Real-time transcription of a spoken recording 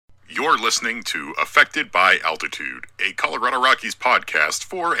You're listening to Affected by Altitude, a Colorado Rockies podcast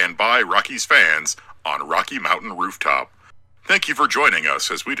for and by Rockies fans on Rocky Mountain Rooftop. Thank you for joining us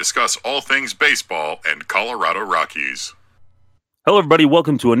as we discuss all things baseball and Colorado Rockies. Hello, everybody.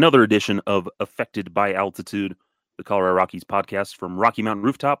 Welcome to another edition of Affected by Altitude, the Colorado Rockies podcast from Rocky Mountain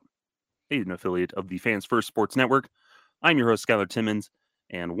Rooftop, an affiliate of the Fans First Sports Network. I'm your host, Skylar Timmons,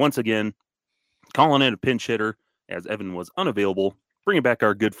 and once again, calling in a pinch hitter as Evan was unavailable, bringing back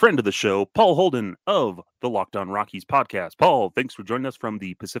our good friend of the show, Paul Holden of the Locked On Rockies podcast. Paul, thanks for joining us from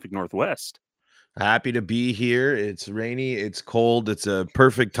the Pacific Northwest. Happy to be here. It's rainy, it's cold. It's a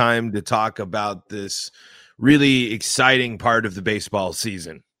perfect time to talk about this really exciting part of the baseball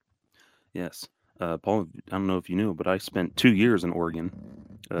season. Yes. Paul, I don't know if you knew, but I spent 2 years in Oregon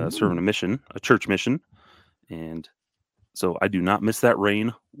serving a mission, a church mission. And so I do not miss that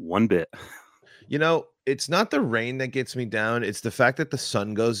rain one bit. You know, it's not the rain that gets me down. It's the fact that the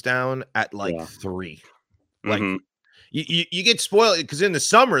sun goes down at 3. Like you get spoiled because in the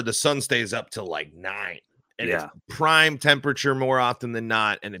summer, the sun stays up till 9. And it's prime temperature more often than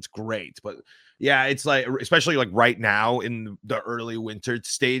not. And it's great. But yeah, it's especially right now in the early winter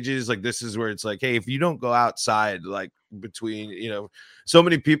stages, this is where it's hey, if you don't go outside, between, so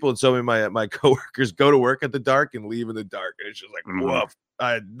many people and so many of my coworkers go to work at the dark and leave in the dark. And it's just woof,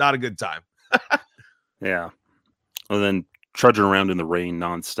 not a good time. Yeah. And then trudging around in the rain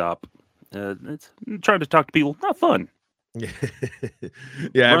nonstop. It's trying to talk to people. Not fun. Yeah,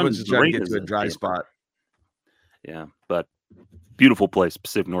 everyone's just trying to get to a dry spot. Yeah, but beautiful place,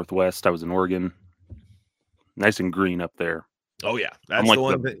 Pacific Northwest. I was in Oregon. Nice and green up there. Oh, yeah. That's the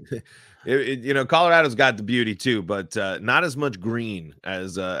one thing. Colorado's got the beauty too, but not as much green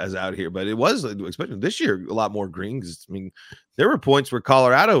as out here. But it was, especially this year, a lot more green. Because there were points where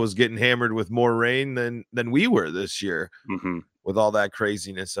Colorado was getting hammered with more rain than we were this year with all that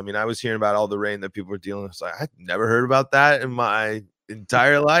craziness. I was hearing about all the rain that people were dealing with. I've never heard about that in my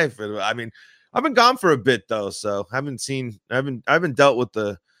entire life. And I've been gone for a bit though, so I haven't dealt with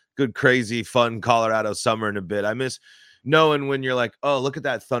the good, crazy, fun Colorado summer in a bit. I miss knowing when you're oh, look at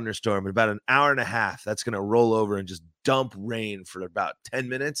that thunderstorm. In about an hour and a half, that's going to roll over and just dump rain for about 10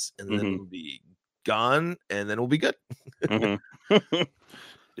 minutes, and then it'll be gone, and then it'll be good. It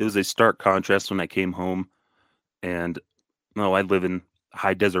was a stark contrast when I came home, and I live in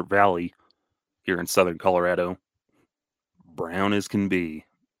High Desert Valley here in southern Colorado. Brown as can be.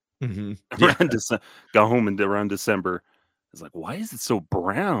 Got home around December. It's why is it so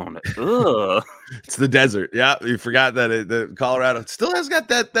brown? Ugh. It's the desert. Yeah, you forgot that the Colorado still has got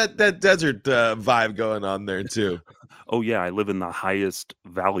that desert vibe going on there too. Oh yeah, I live in the highest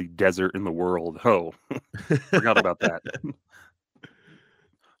valley desert in the world. Oh, forgot about that.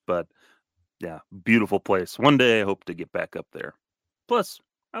 But yeah, beautiful place. One day I hope to get back up there. Plus,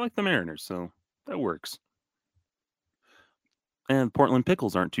 I like the Mariners, so that works. And Portland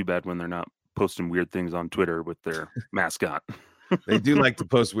Pickles aren't too bad when they're not posting weird things on Twitter with their mascot. They do like to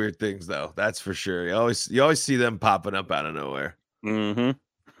post weird things, though. That's for sure. You always see them popping up out of nowhere.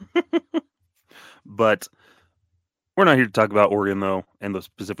 But we're not here to talk about Oregon, though, and the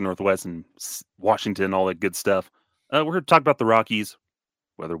Pacific Northwest and Washington, all that good stuff. We're here to talk about the Rockies,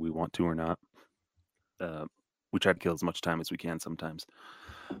 whether we want to or not. We try to kill as much time as we can sometimes.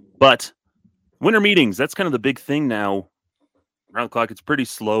 But winter meetings, that's kind of the big thing now. Around the clock, it's pretty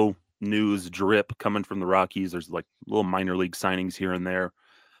slow news drip coming from the Rockies. There's little minor league signings here and there,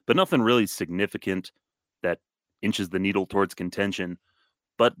 but nothing really significant that inches the needle towards contention.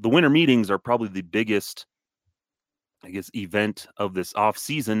 But the winter meetings are probably the biggest, event of this off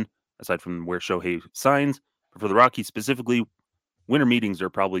season, aside from where Shohei signs. But for the Rockies specifically, winter meetings are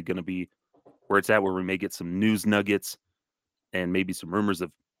probably going to be where it's at, where we may get some news nuggets and maybe some rumors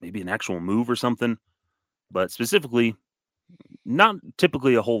of maybe an actual move or something. But specifically, not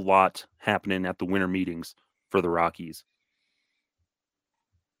typically a whole lot happening at the winter meetings for the Rockies.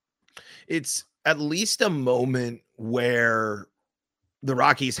 It's at least a moment where the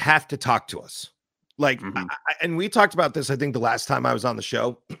Rockies have to talk to us. And we talked about this, I think, the last time I was on the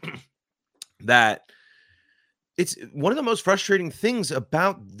show, that it's one of the most frustrating things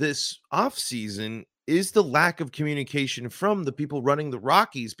about this offseason is the lack of communication from the people running the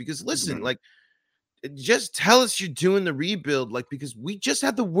Rockies. Because listen, just tell us you're doing the rebuild, because we just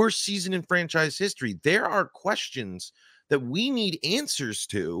had the worst season in franchise history. There are questions that we need answers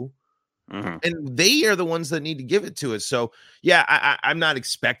to, and they are the ones that need to give it to us. So, yeah, I'm not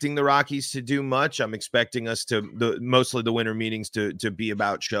expecting the Rockies to do much. I'm expecting us mostly the winter meetings to be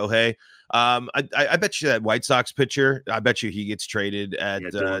about Shohei. I bet you that White Sox pitcher, I bet you he gets traded at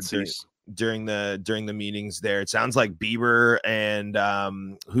during the meetings there. It sounds like Bieber and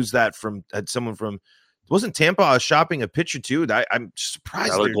who's that from? Had someone from? Wasn't Tampa shopping a pitcher too? I'm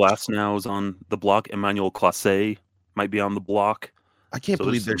surprised. Tyler Glasnow is on the block. Emmanuel Clase might be on the block. I can't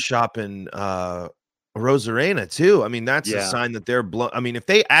believe they're shopping Rosarena too. I mean, that's a sign that they're I mean, if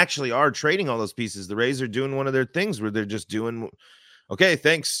they actually are trading all those pieces, the Rays are doing one of their things where they're just doing, okay,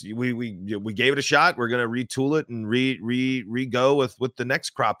 thanks. We gave it a shot. We're gonna retool it and re-go with the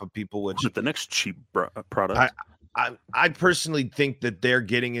next crop of people. Which with the next cheap product. I personally think that they're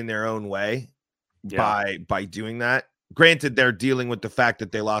getting in their own way by doing that. Granted, they're dealing with the fact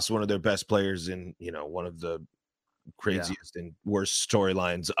that they lost one of their best players in one of the craziest and worst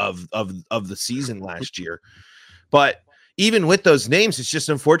storylines of the season last year. But even with those names, it's just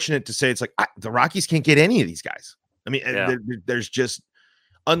unfortunate to say it's like the Rockies can't get any of these guys. I mean, there's just,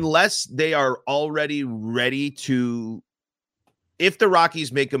 unless they are already ready to, if the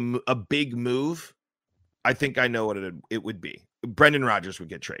Rockies make a big move, I think I know what it would be. Brendan Rodgers would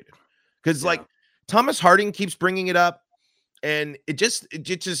get traded because like Thomas Harding keeps bringing it up. And it just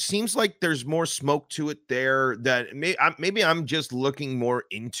seems like there's more smoke to it there that maybe I'm just looking more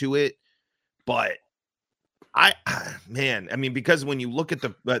into it, but I mean, because when you look at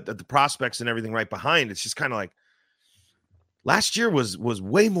the prospects and everything right behind, it's just kind of like last year was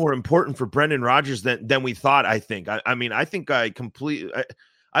way more important for Brendan Rodgers than we thought. I think. I mean, I think I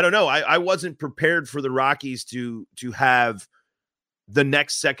don't know. I wasn't prepared for the Rockies to have the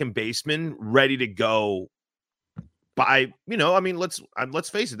next second baseman ready to go. By I mean, let's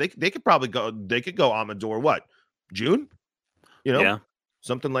face it. They could probably go. They could go Amador. What, June?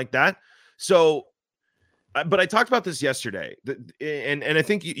 Something like that. So, but I talked about this yesterday, and I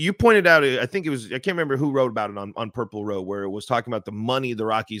think you pointed out. I think it was, I can't remember who wrote about it on Purple Row, where it was talking about the money the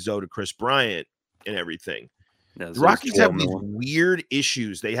Rockies owe to Chris Bryant and everything. The Rockies have these weird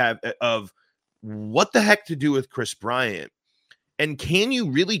issues they have of what the heck to do with Chris Bryant. And can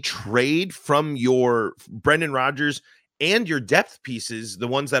you really trade from your Brendan Rodgers and your depth pieces, the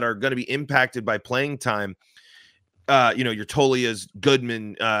ones that are going to be impacted by playing time? Your Tolias,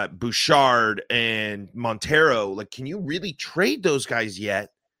 Goodman, Bouchard, and Montero. Like, can you really trade those guys yet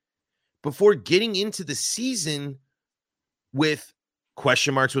before getting into the season with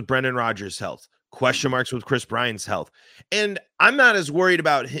question marks with Brendan Rodgers' health, question marks with Chris Bryant's health? And I'm not as worried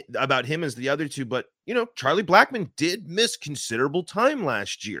about him as the other two, but Charlie Blackmon did miss considerable time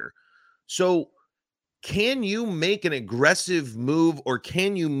last year. So can you make an aggressive move, or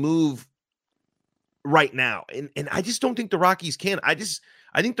can you move right now? And I just don't think the Rockies can. I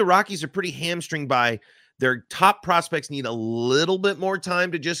think the Rockies are pretty hamstringed by their top prospects need a little bit more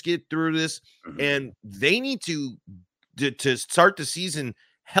time to just get through this. Mm-hmm. And they need to start the season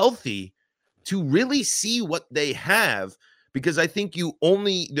healthy to really see what they have. Because I think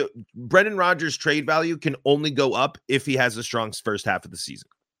the Brendan Rodgers trade value can only go up if he has a strong first half of the season.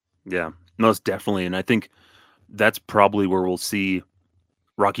 Yeah, most definitely. And I think that's probably where we'll see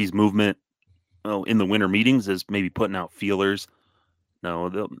Rockies movement in the winter meetings, is maybe putting out feelers.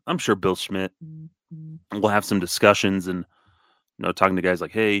 I'm sure Bill Schmidt will have some discussions and talking to guys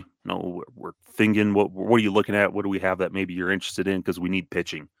like, hey, we're thinking, what are you looking at? What do we have that maybe you're interested in? Because we need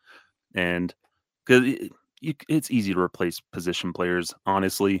pitching. And because it's easy to replace position players,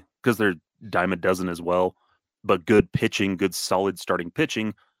 honestly, because they're dime a dozen as well. But good pitching, good solid starting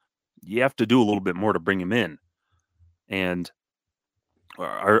pitching, you have to do a little bit more to bring them in. And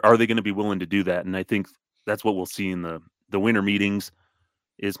are they going to be willing to do that? And I think that's what we'll see in the winter meetings,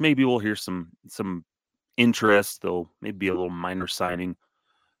 is maybe we'll hear some interest. They'll maybe be a little minor signing,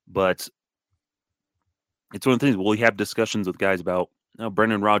 but it's one of the things we'll have discussions with guys about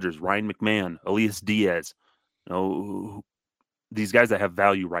Brendan Rodgers, Ryan McMahon, Elias Diaz, these guys that have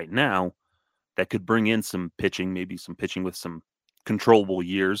value right now that could bring in some pitching, maybe some pitching with some controllable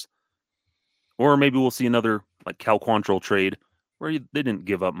years. Or maybe we'll see another like Cal Quantrill trade where they didn't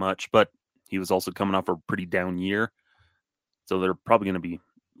give up much, but he was also coming off a pretty down year. So they're probably going to be,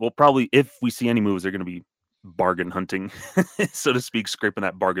 if we see any moves, they're going to be bargain hunting, so to speak, scraping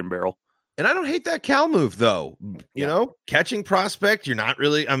that bargain barrel. And I don't hate that Cal move, though. Catching prospect, you're not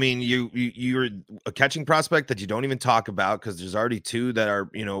really, I mean, you're a catching prospect that you don't even talk about, because there's already two that are,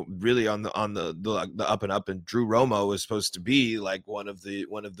 really on the up and up. And Drew Romo is supposed to be like one of the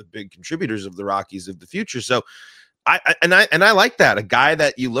big contributors of the Rockies of the future. So I like that. A guy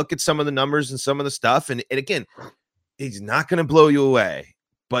that you look at some of the numbers and some of the stuff, and again, he's not going to blow you away.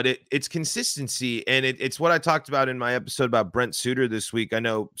 But it's consistency, and it's what I talked about in my episode about Brent Suter this week. I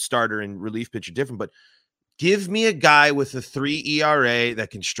know starter and relief pitcher different, but Give me a guy with a 3 ERA that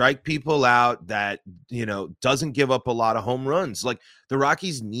can strike people out, that, doesn't give up a lot of home runs. Like, the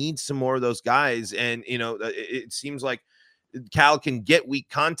Rockies need some more of those guys. And, it seems like Cal can get weak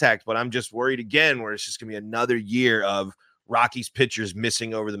contact, but I'm just worried again where it's just going to be another year of Rockies pitchers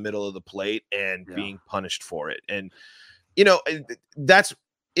missing over the middle of the plate and being punished for it. And, that's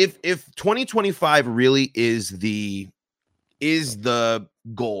if 2025 really is the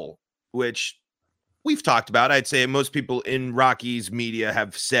goal, which we've talked about. I'd say most people in Rockies media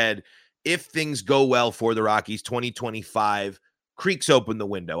have said, if things go well for the Rockies, 2025 creaks open the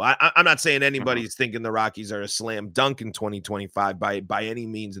window. I'm not saying anybody's thinking the Rockies are a slam dunk in 2025 by any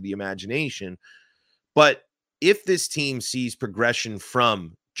means of the imagination. But if this team sees progression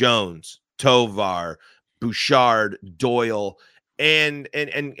from Jones, Tovar, Bouchard, Doyle, and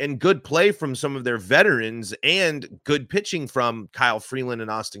good play from some of their veterans, and good pitching from Kyle Freeland and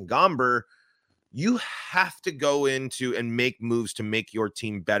Austin Gomber, you have to go into and make moves to make your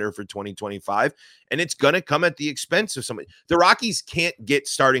team better for 2025. And it's going to come at the expense of somebody. The Rockies can't get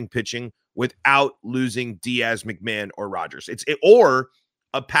starting pitching without losing Diaz, McMahon, or Rogers. Or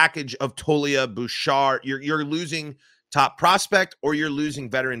a package of Tolia, Bouchard. You're losing top prospect, or you're losing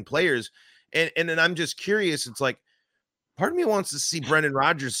veteran players. And then I'm just curious. It's like, part of me wants to see Brendan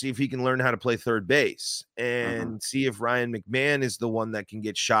Rodgers, see if he can learn how to play third base, and see if Ryan McMahon is the one that can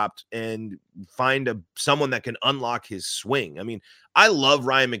get shopped and find someone that can unlock his swing. I mean, I love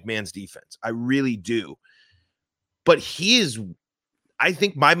Ryan McMahon's defense. I really do. But he is, I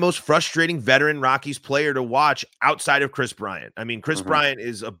think, my most frustrating veteran Rockies player to watch outside of Chris Bryant. I mean, Chris Bryant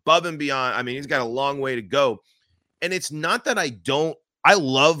is above and beyond. I mean, he's got a long way to go. And it's not that I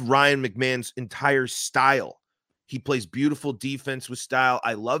love Ryan McMahon's entire style. He plays beautiful defense with style.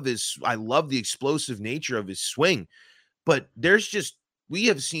 I love the explosive nature of his swing. But we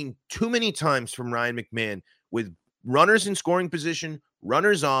have seen too many times from Ryan McMahon with runners in scoring position,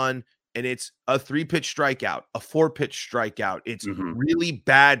 runners on, and it's a 3-pitch strikeout, a 4-pitch strikeout. It's really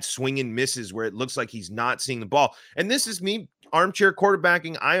bad swing and misses where it looks like he's not seeing the ball. And this is me armchair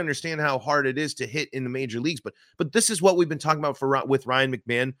quarterbacking. I understand how hard it is to hit in the major leagues, but this is what we've been talking about with Ryan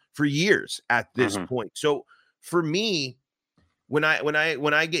McMahon for years at this point. So for me, when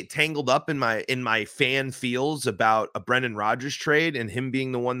I get tangled up in my fan feels about a Brendan Rodgers trade and him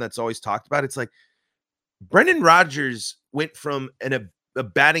being the one that's always talked about, it's like Brendan Rodgers went from a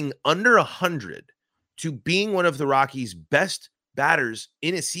batting under 100 to being one of the Rockies' best batters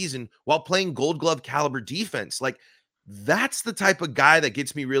in a season while playing Gold Glove caliber defense. Like, that's the type of guy that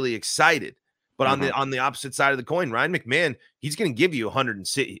gets me really excited. But on the opposite side of the coin, Ryan McMahon, he's going to give you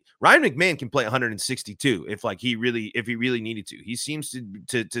 160. Ryan McMahon can play 162 if he really needed to. He seems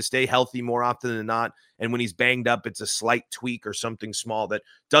to stay healthy more often than not. And when he's banged up, it's a slight tweak or something small that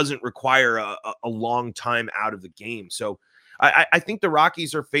doesn't require a long time out of the game. So I think the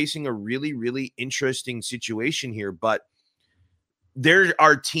Rockies are facing a really, really interesting situation here. But there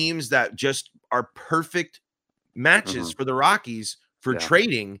are teams that just are perfect matches for the Rockies for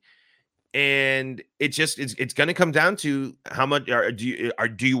trading. And it's going to come down to how much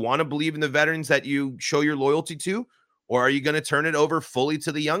do you want to believe in the veterans that you show your loyalty to, or are you going to turn it over fully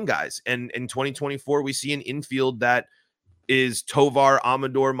to the young guys? And in 2024, we see an infield that is Tovar,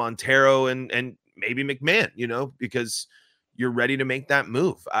 Amador, Montero, and maybe McMahon, because you're ready to make that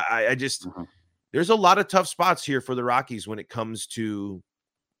move. I just there's a lot of tough spots here for the Rockies when it comes to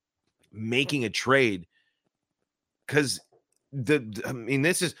making a trade, because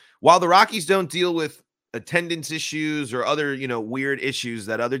this is, while the Rockies don't deal with attendance issues or other, weird issues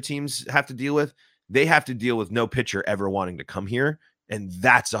that other teams have to deal with, they have to deal with no pitcher ever wanting to come here. And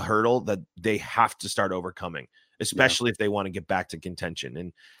that's a hurdle that they have to start overcoming, especially if they want to get back to contention.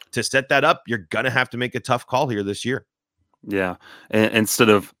 And to set that up, you're going to have to make a tough call here this year. Yeah. And instead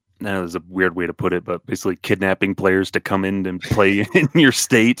of, there's a weird way to put it, but basically kidnapping players to come in and play in your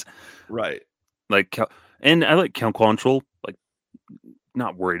state. Right. And I like Cal Quantrill,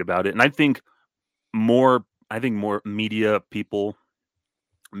 not worried about it. And I think more media people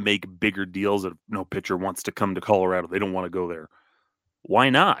make bigger deals if no pitcher wants to come to Colorado. They don't want to go there. Why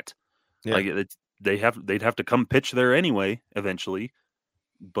not? Yeah. They'd have to come pitch there anyway, eventually.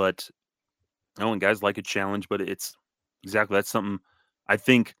 But and guys like a challenge, but it's exactly, that's something I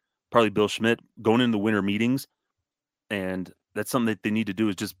think probably Bill Schmidt going into winter meetings, and that's something that they need to do,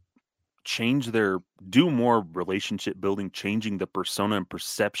 is just do more relationship building, changing the persona and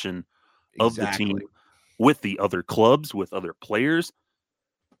perception of the team with the other clubs, with other players.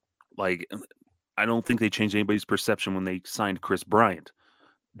 Like, I don't think they changed anybody's perception when they signed Chris Bryant,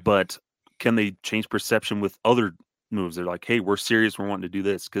 but can they change perception with other moves? They're like, hey, we're serious. We're wanting to do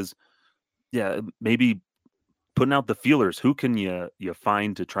this. Because maybe putting out the feelers. Who can you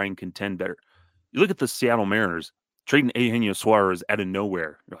find to try and contend better? You look at the Seattle Mariners trading Eugenio Suarez out of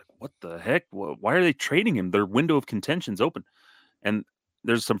nowhere. You're like, what the heck? Why are they trading him? Their window of contention's open. And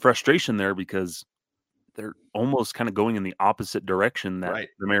there's some frustration there because they're almost kind of going in the opposite direction that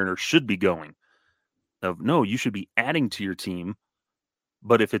the Mariners should be going. No, you should be adding to your team.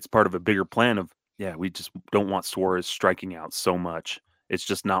 But if it's part of a bigger plan of, we just don't want Suarez striking out so much. It's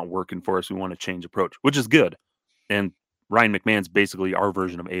just not working for us. We want to change approach, which is good. And Ryan McMahon's basically our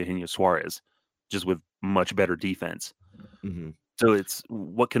version of Eugenio Suarez, just with much better defense. Mm-hmm. So it's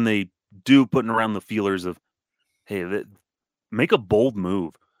what can they do putting around the feelers of, hey, make a bold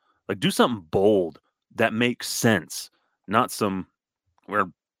move. Like do something bold that makes sense. Not we're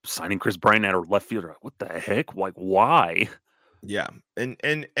signing Chris Bryant at our left fielder. What the heck? Like why? Yeah.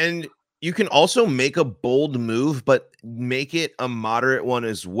 And you can also make a bold move, but make it a moderate one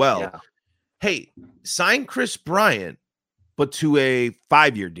as well. Yeah. Hey, sign Chris Bryant, but to a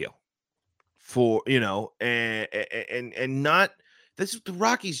 5-year deal for, and not this. The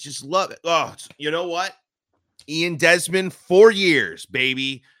Rockies just love it. Oh, you know what? Ian Desmond, 4 years,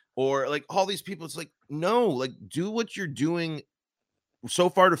 baby. Or like all these people, it's like, no, like do what you're doing so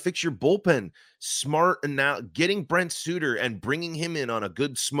far to fix your bullpen. Smart, and now getting Brent Suter and bringing him in on a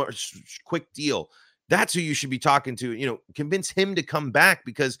good, smart, quick deal. That's who you should be talking to. Convince him to come back,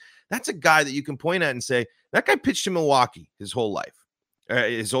 because that's a guy that you can point at and say, that guy pitched in Milwaukee his whole life,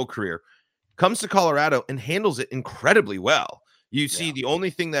 his whole career, comes to Colorado and handles it incredibly well. You see, the only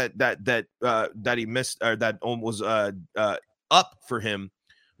thing that he missed, or that was up for him,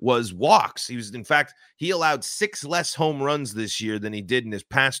 was walks. In fact, he allowed 6 less home runs this year than he did in his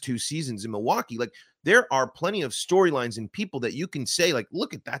past 2 seasons in Milwaukee. Like, there are plenty of storylines and people that you can say, like,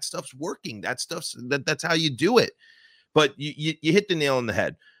 look at that stuff's working. That's how you do it. But you hit the nail on the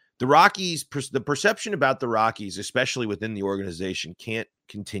head. The Rockies, the perception about the Rockies, especially within the organization, can't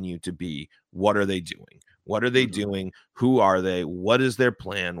continue to be, what are they doing? What are they doing? Who are they? What is their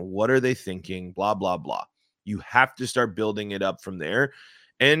plan? What are they thinking? Blah, blah, blah. You have to start building it up from there.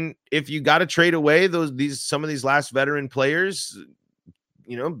 And if you got to trade away some of these last veteran players,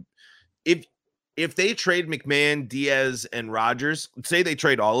 if they trade McMahon, Diaz, and Rogers, say they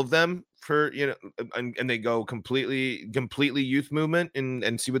trade all of them for, and they go completely youth movement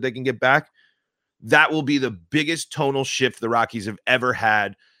and see what they can get back, that will be the biggest tonal shift the Rockies have ever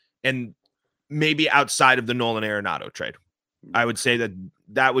had. And maybe outside of the Nolan Arenado trade, I would say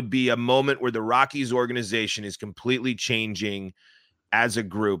that would be a moment where the Rockies organization is completely changing as a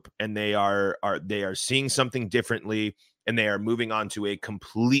group, and they are seeing something differently, and they are moving on to a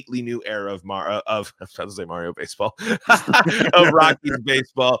completely new era of I was about to say Mario baseball, of Rockies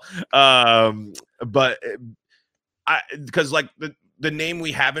baseball. But because like the name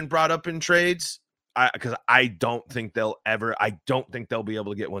we haven't brought up in trades, because I don't think they'll be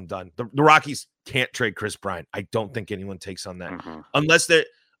able to get one done. The Rockies can't trade Chris Bryant. I don't think anyone takes on that unless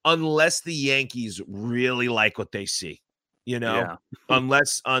the Yankees really like what they see.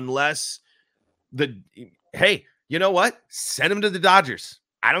 Unless hey, you know what? Send him to the Dodgers.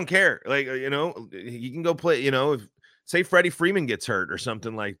 I don't care. Like, he can go play, if say Freddie Freeman gets hurt or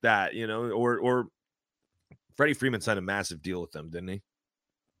something like that, or Freddie Freeman signed a massive deal with them, didn't he?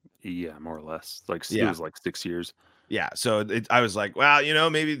 Yeah, more or less. It was like 6 years. Yeah. So I was like, well,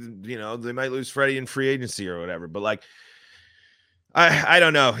 maybe, they might lose Freddie in free agency or whatever, but like, I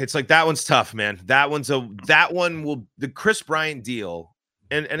don't know. It's like, that one's tough, man. The Chris Bryant deal.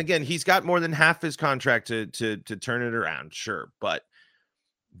 And again, he's got more than half his contract to turn it around. Sure. But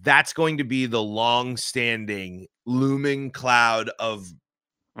that's going to be the long-standing looming cloud of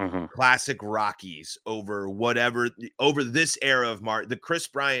classic Rockies over this era of the Chris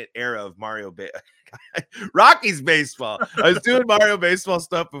Bryant era of Mario Rockies baseball. I was doing Mario baseball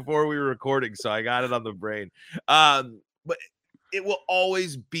stuff before we were recording, so I got it on the brain. But it will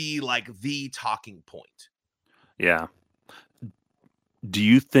always be like the talking point. Yeah. Do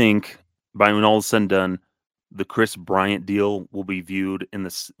you think by when all is said and done, the Chris Bryant deal will be viewed in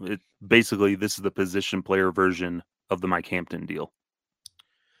this? Basically, this is the position player version of the Mike Hampton deal.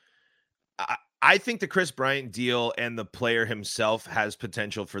 I think the Chris Bryant deal and the player himself has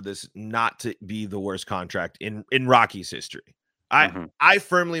potential for this not to be the worst contract in Rockies history. I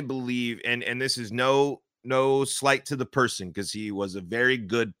firmly believe, and this is no slight to the person, because he was a very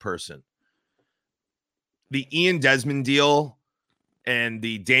good person. The Ian Desmond deal and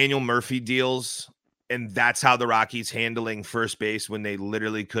the Daniel Murphy deals, and that's how the Rockies handling first base when they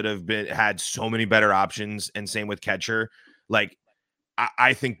literally could have had so many better options, and same with catcher. Like,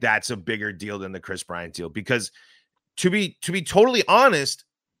 I think that's a bigger deal than the Chris Bryant deal, because to be totally honest,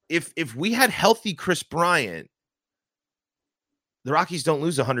 if we had healthy Chris Bryant the Rockies don't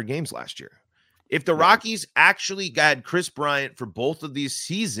lose 100 games last year. If the Rockies actually had Chris Bryant for both of these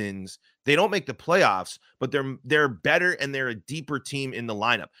seasons, they don't make the playoffs, but they're better and they're a deeper team in the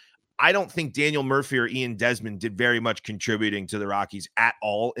lineup. I don't think Daniel Murphy or Ian Desmond did very much contributing to the Rockies at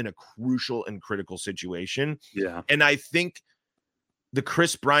all in a crucial and critical situation. Yeah. And I think the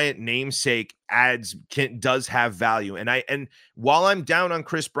Chris Bryant namesake does have value. And while I'm down on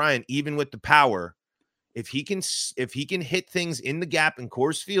Chris Bryant, even with the power, if he can hit things in the gap in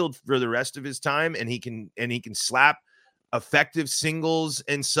Coors Field for the rest of his time, and he can slap effective singles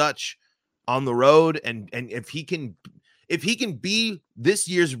and such on the road, and if he can be this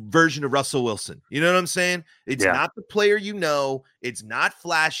year's version of Russell Wilson, you know what I'm saying? It's not the player, it's not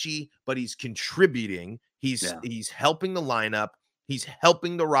flashy, but he's contributing. He's helping the lineup. He's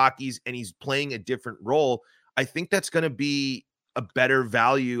helping the Rockies, and he's playing a different role. I think that's going to be a better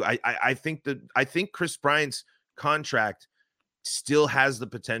value. I think Chris Bryant's contract still has the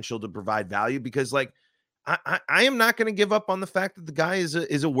potential to provide value, because like I am not going to give up on the fact that the guy is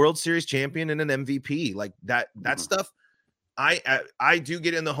a World Series champion and an MVP. Like that stuff. I do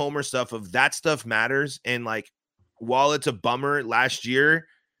get in the homer stuff of that stuff matters. And like, while it's a bummer last year,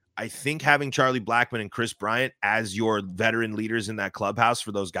 I think having Charlie Blackmon and Chris Bryant as your veteran leaders in that clubhouse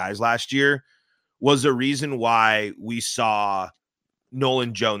for those guys last year was a reason why we saw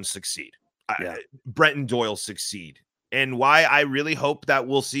Nolan Jones succeed, Brenton Doyle succeed, and why I really hope that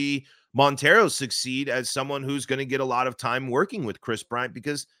we'll see Montero succeed as someone who's going to get a lot of time working with Chris Bryant,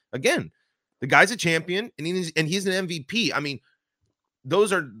 because again, the guy's a champion and he's an MVP. I mean,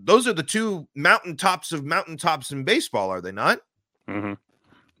 those are the two mountaintops of mountaintops in baseball, are they not? Mm-hmm.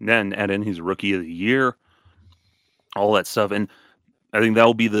 Then add in he's Rookie of the Year, all that stuff, and I think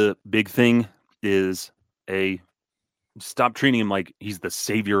that'll be the big thing, is stop treating him like he's the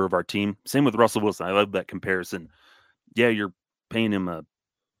savior of our team. Same with Russell Wilson. I love that comparison. Yeah, you're paying him a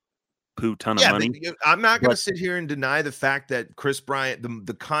ton of money. I'm not going to sit here and deny the fact that Chris Bryant,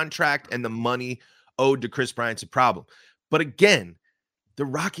 the contract and the money owed to Chris Bryant's a problem. But again, the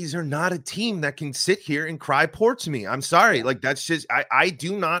Rockies are not a team that can sit here and cry poor to me. I'm sorry. Like, that's just, I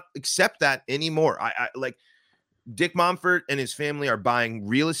do not accept that anymore. I like Dick Monfort and his family are buying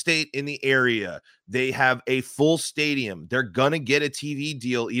real estate in the area. They have a full stadium. They're going to get a TV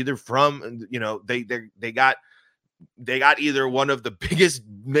deal either from, they got either one of the biggest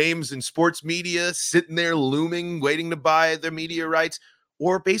names in sports media sitting there looming, waiting to buy their media rights,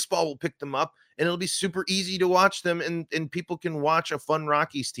 or baseball will pick them up, and it'll be super easy to watch them, and people can watch a fun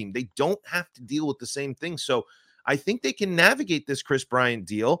Rockies team. They don't have to deal with the same thing. So I think they can navigate this Chris Bryant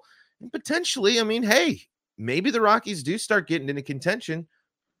deal, and potentially, I mean, hey, maybe the Rockies do start getting into contention.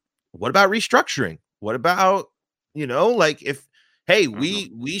 What about restructuring? What about, like, if, hey,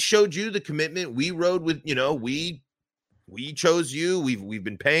 we showed you the commitment, we rode with, we chose you, we've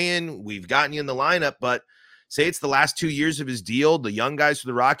been paying, we've gotten you in the lineup, but say it's the last 2 years of his deal, the young guys for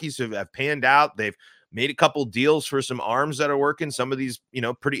the Rockies have panned out. They've made a couple deals for some arms that are working. Some of these,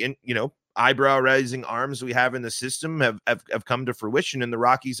 pretty, eyebrow raising arms we have in the system have come to fruition, and the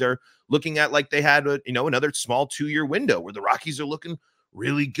Rockies are looking at like they had another small 2-year window where the Rockies are looking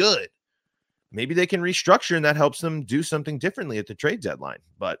really good. Maybe they can restructure, and that helps them do something differently at the trade deadline.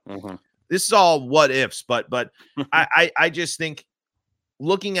 But this is all what ifs. But I just think,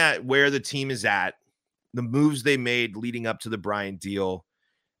 looking at where the team is at, the moves they made leading up to the Bryant deal,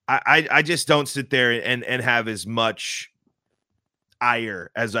 I just don't sit there and have as much ire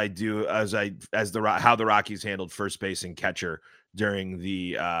as I do how the Rockies handled first base and catcher during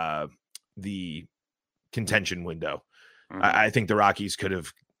the contention window. I think the Rockies could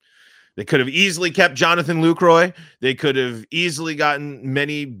have easily kept Jonathan Lucroy. They could have easily gotten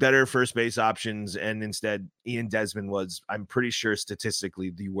many better first base options, and instead Ian Desmond was, I'm pretty sure,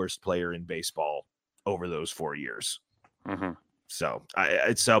 statistically the worst player in baseball over those 4 years. So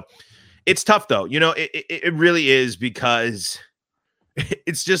it's tough though. It really is, because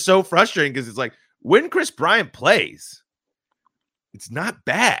it's just so frustrating, because it's like, when Chris Bryant plays, it's not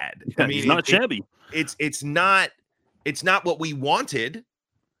bad. Yeah, I mean, he's not shabby. It's not what we wanted,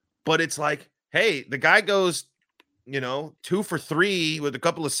 but it's like, hey, the guy goes, 2 for 3 with a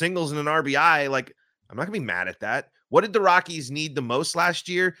couple of singles and an RBI. Like, I'm not gonna be mad at that. What did the Rockies need the most last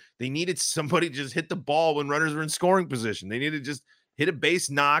year? They needed somebody to just hit the ball when runners were in scoring position. They needed to just hit a base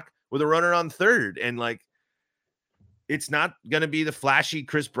knock with a runner on third. And like, it's not going to be the flashy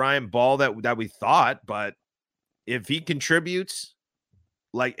Chris Bryant ball that we thought, but if he contributes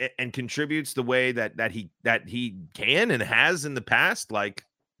and contributes the way that he can and has in the past, like,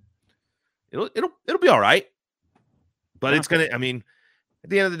 it'll be all right. But it's going to, I mean, at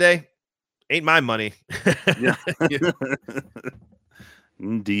the end of the day, ain't my money. Yeah.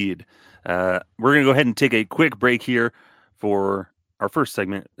 Indeed. We're going to go ahead and take a quick break here for our first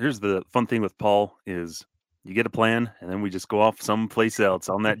segment. Here's the fun thing with Paul is you get a plan, and then we just go off someplace else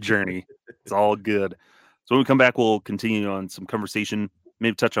on that journey. It's all good. So when we come back, we'll continue on some conversation,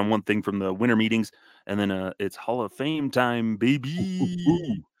 maybe touch on one thing from the winter meetings, and then it's Hall of Fame time, baby.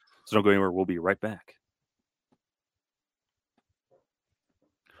 So don't go anywhere. We'll be right back.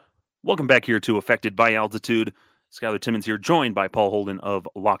 Welcome back here to Affected by Altitude. Skylar Timmons here, joined by Paul Holden of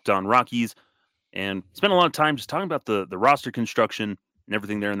Locked On Rockies. And spent a lot of time just talking about the roster construction and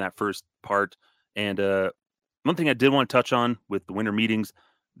everything there in that first part. And one thing I did want to touch on with the winter meetings,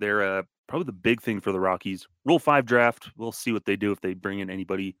 they're probably the big thing for the Rockies. Rule 5 draft, we'll see what they do if they bring in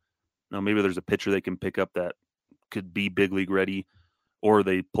anybody. Maybe there's a pitcher they can pick up that could be big league ready, or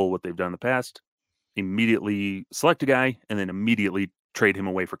they pull what they've done in the past, immediately select a guy, and then immediately trade him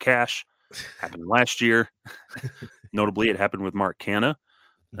away for cash. Happened last year. Notably, it happened with Mark Canha.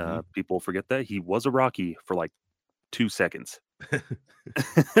 People forget that he was a Rocky for like 2 seconds.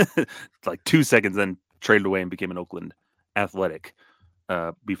 Like 2 seconds, then traded away and became an Oakland Athletic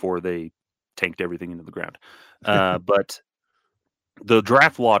before they tanked everything into the ground. But the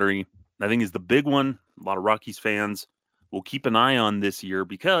draft lottery, I think, is the big one. A lot of Rockies fans will keep an eye on this year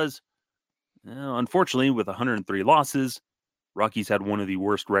because, unfortunately, with 103 losses, Rockies had one of the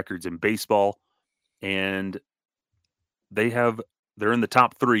worst records in baseball, and they're in the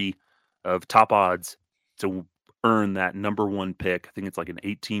top 3 of top odds to earn that number 1 pick. I think it's like an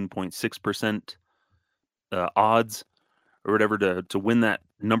 18.6% odds or whatever to win that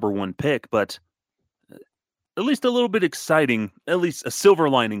number 1 pick. But at least a little bit exciting, at least a silver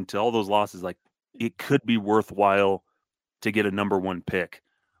lining to all those losses. Like, it could be worthwhile to get a number 1 pick,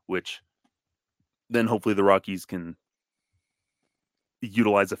 which then hopefully the Rockies can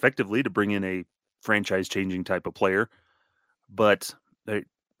utilize effectively to bring in a franchise-changing type of player. But are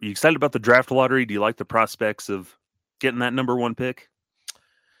you excited about the draft lottery? Do you like the prospects of getting that number 1 pick?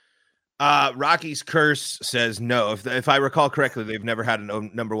 Rocky's curse says no. If I recall correctly, they've never had a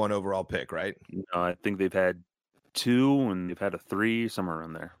number 1 overall pick, right? No, I think they've had 2 and they've had a 3, somewhere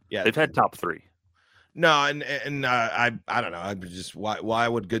around there. Yeah, they've had top 3. No, and I don't know. I just why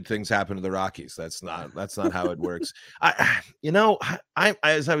would good things happen to the Rockies? That's not how it works. I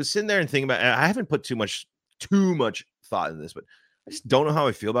as I was sitting there and thinking about it, I haven't put too much thought in this, but I just don't know how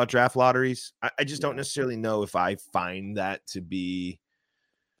I feel about draft lotteries. I just don't necessarily know if I find that to be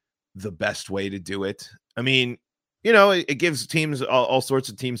the best way to do it. I mean, it gives teams all sorts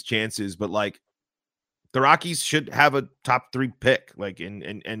of teams chances, but like the Rockies should have a top 3 pick, like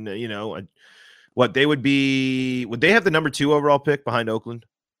what they would they have the number 2 overall pick behind Oakland,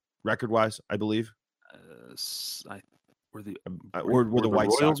 record wise, I believe. Were the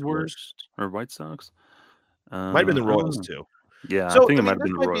White Sox worst or White Sox? Might have been the Royals too. Yeah, so, I think it might have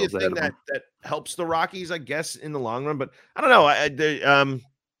been the Royals. Be a thing that helps the Rockies, I guess, in the long run. But I don't know.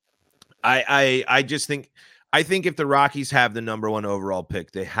 I just think if the Rockies have the number 1 overall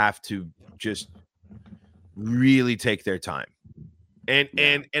pick, they have to just really take their time.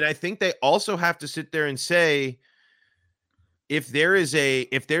 And I think they also have to sit there and say, if there is a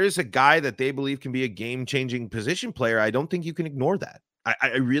guy that they believe can be a game-changing position player, I don't think you can ignore that.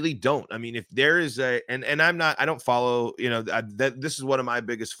 I really don't. I mean, if there is I don't follow, this is one of my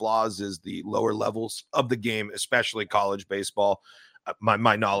biggest flaws is the lower levels of the game, especially college baseball.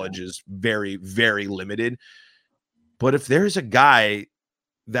 My knowledge is very, very limited. But if there's a guy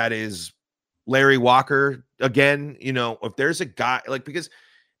that is Larry Walker again, if there's a guy because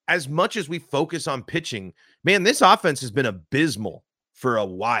as much as we focus on pitching, man, this offense has been abysmal for a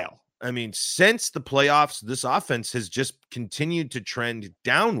while. I mean, since the playoffs, this offense has just continued to trend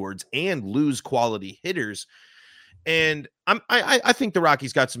downwards and lose quality hitters. And I think the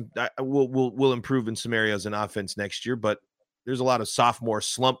Rockies got some will improve in some areas in offense next year, but there's a lot of sophomore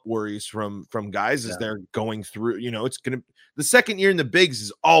slump worries from guys as they're going through. It's gonna the second year in the bigs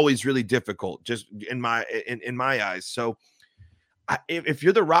is always really difficult, just in my eyes. So if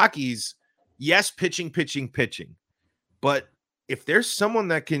you're the Rockies, yes, pitching, but if there's someone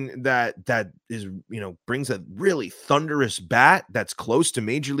that is brings a really thunderous bat that's close to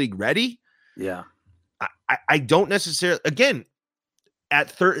major league ready, I don't necessarily again. At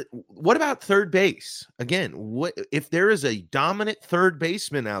third, what about third base? Again, what if there is a dominant third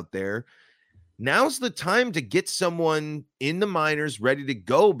baseman out there? Now's the time to get someone in the minors ready to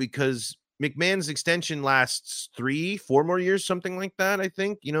go because McMahon's extension lasts 3-4 more years, something like that. I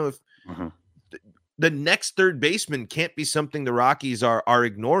think, if the next third baseman can't be something the Rockies are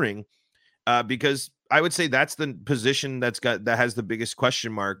ignoring, because I would say that's the position that has the biggest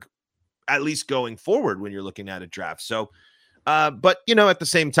question mark, at least going forward when you're looking at a draft. So But at the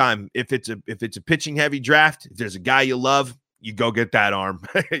same time, if it's a pitching heavy draft, if there's a guy you love, you go get that arm.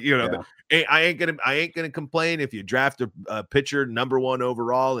 I ain't gonna complain if you draft a pitcher #1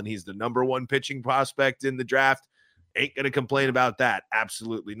 overall and he's the #1 pitching prospect in the draft. Ain't gonna complain about that.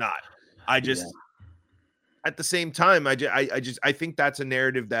 Absolutely not. At the same time, I think that's a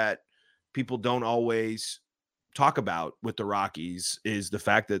narrative that people don't always talk about with the Rockies, is the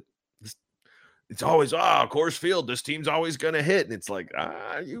fact that it's always, Coors Field, this team's always going to hit. And it's like,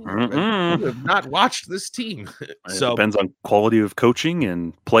 you have not watched this team. So it depends on quality of coaching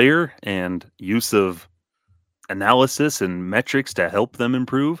and player and use of analysis and metrics to help them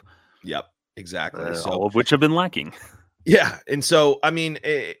improve. Yep, exactly. All of which have been lacking. Yeah. And so, I mean,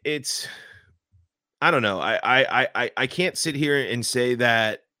 it's, I don't know. I can't sit here and say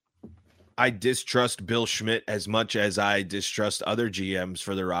that I distrust Bill Schmidt as much as I distrust other GMs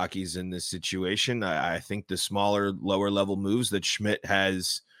for the Rockies in this situation. I think the smaller, lower level moves that Schmidt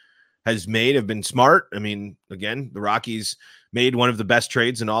has made have been smart. I mean, again, the Rockies made one of the best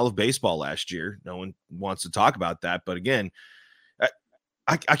trades in all of baseball last year. No one wants to talk about that. But again,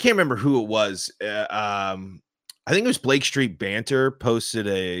 I can't remember who it was. I think it was Blake Street Banter posted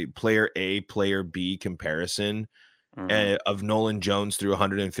a player A, player B comparison of Nolan Jones through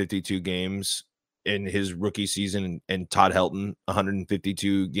 152 games in his rookie season and Todd Helton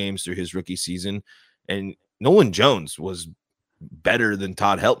 152 games through his rookie season. And Nolan Jones was better than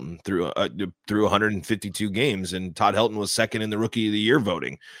Todd Helton through 152 games. And Todd Helton was second in the rookie of the year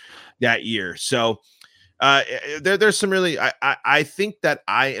voting that year. So there's some really, I think that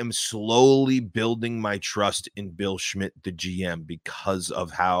I am slowly building my trust in Bill Schmidt, the GM, because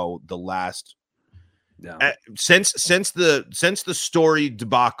of how the last, since the story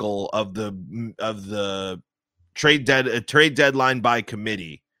debacle of the trade deadline by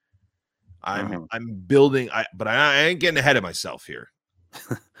committee, I'm building. But I ain't getting ahead of myself here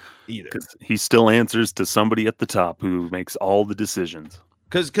either. Because he still answers to somebody at the top who makes all the decisions.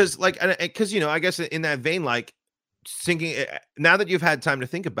 Because I guess in that vein, like thinking now that you've had time to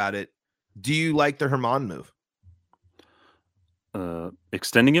think about it, do you like the Herman move?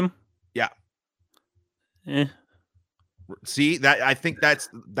 Extending him? Yeah. See that? I think that's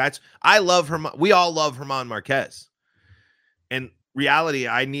I love Herman. We all love Herman Marquez. And reality,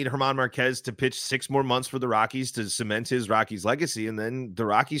 I need Herman Marquez to pitch 6 more months for the Rockies to cement his Rockies legacy, and then the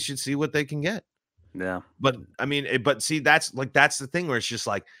Rockies should see what they can get. Yeah. But I mean, see, that's the thing where it's just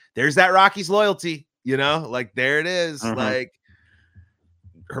like, there's that Rockies loyalty, like there it is. Like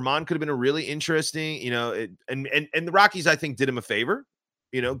Herman could have been a really interesting, and the Rockies, I think, did him a favor,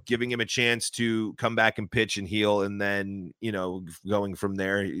 giving him a chance to come back and pitch and heal. And then, going from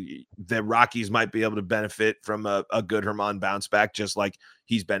there, the Rockies might be able to benefit from a good Herman bounce back, just like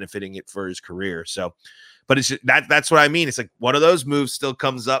he's benefiting it for his career. So, but it's that's what I mean. It's like one of those moves still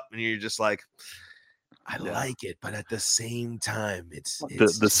comes up and you're just like, I like it, but at the same time, it's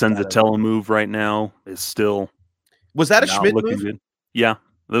the Senzatella move right now is still. Was that a Schmidt move? Good. Yeah.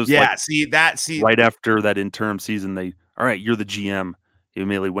 See, right after that interim season, all right, you're the GM. He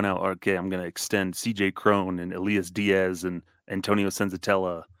immediately went out. Okay, I'm going to extend CJ Crone and Elias Diaz and Antonio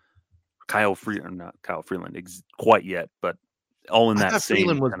Senzatella, not Kyle Freeland quite yet, but all in that same.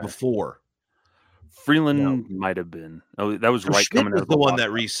 Freeland was before. Freeland might have been. Oh, that was right. Schmidt was the one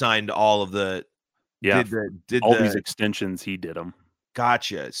that re-signed all of the. Yeah, did all these extensions. He did them.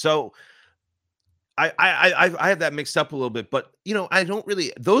 Gotcha. So I have that mixed up a little bit, but I don't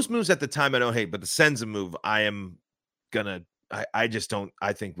really, those moves at the time I don't hate, but the Senza move, I just don't.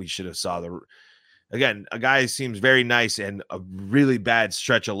 I think we should have saw again, a guy seems very nice and a really bad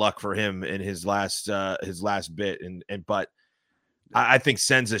stretch of luck for him in his last bit, but I think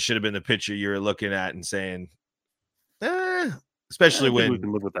Senza should have been the pitcher you're looking at and saying, especially when we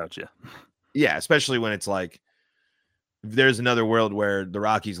can live without you. Yeah, especially when it's like there's another world where the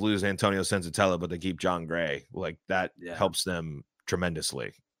Rockies lose Antonio Senzatella, but they keep John Gray. Like that helps them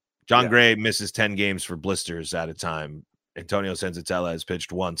tremendously. John Gray misses 10 games for blisters at a time. Antonio Senzatella has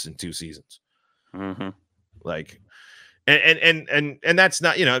pitched once in 2 seasons. Like, and that's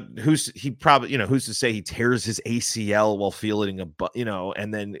not, who's to say he tears his ACL while fielding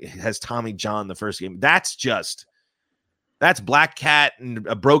and then has Tommy John the first game. That's Black Cat and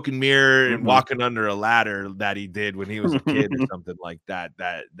a broken mirror and walking under a ladder that he did when he was a kid or something like that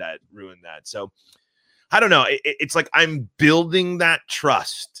ruined that. So I don't know. It's like I'm building that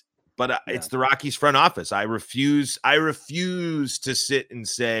trust, but it's the Rockies front office. I refuse to sit and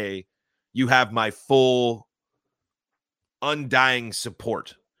say you have my full undying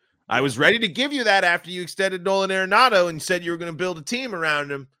support. I was ready to give you that after you extended Nolan Arenado and said you were going to build a team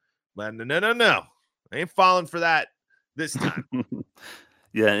around him. But no. I ain't falling for that this time.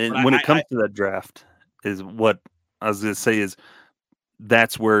 Yeah, and But when it comes to that draft, is what I was going to say is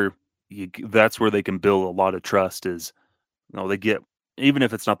that's where they can build a lot of trust. Is they get, even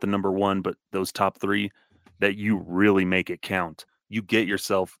if it's not the number one, but those top three, that you really make it count. You get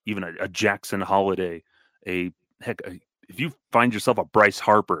yourself even a Jackson Holiday, if you find yourself a Bryce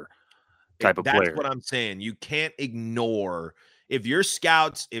Harper type of That's player. what I'm saying. You can't ignore if your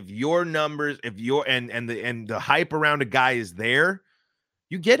scouts, if your numbers, if your and the hype around a guy is there,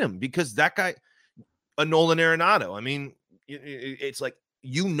 you get him because that guy, a Nolan Arenado. I mean, it's like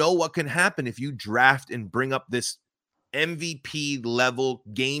what can happen if you draft and bring up this MVP level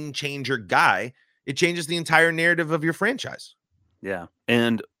game changer guy. It changes the entire narrative of your franchise. Yeah,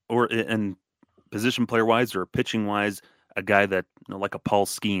 and position player wise or pitching wise, a guy that like a Paul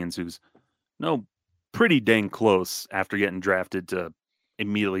Skeens who's pretty dang close after getting drafted to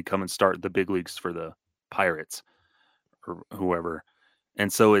immediately come and start the big leagues for the Pirates or whoever.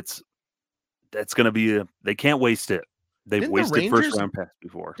 And so that's going to be they can't waste it. They've wasted first round picks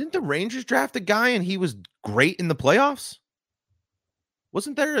before. Didn't the Rangers draft a guy and he was great in the playoffs?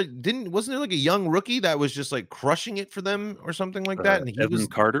 Wasn't there like a young rookie that was just like crushing it for them or something like that? And Evan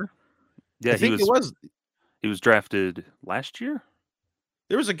Carter. Yeah, he was drafted last year.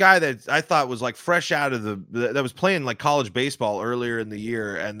 There was a guy that I thought was like fresh out of that was playing like college baseball earlier in the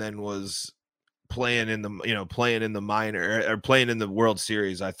year and then was playing in the minor or playing in the World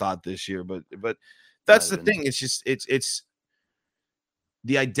Series, I thought this year. But that's the thing. It's just it's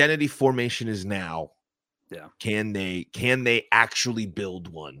the identity formation is now. Yeah. Can they actually build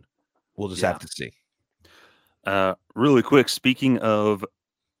one? We'll just have to see. Really quick, speaking of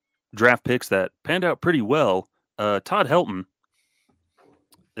draft picks that panned out pretty well, Todd Helton.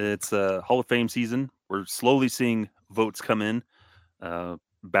 It's Hall of Fame season. We're slowly seeing votes come in.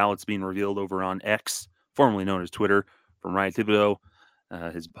 Ballots being revealed over on X, formerly known as Twitter, from Ryan Thibodeau.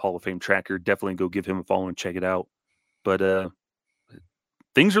 His Hall of Fame tracker. Definitely go give him a follow and check it out. But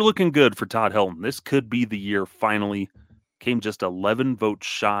things are looking good for Todd Helton. This could be the year finally. Came just 11 votes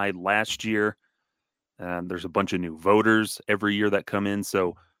shy last year. There's a bunch of new voters every year that come in.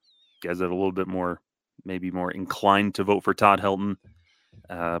 So guys that are a little bit maybe more inclined to vote for Todd Helton.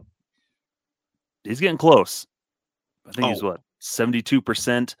 He's getting close. I think he's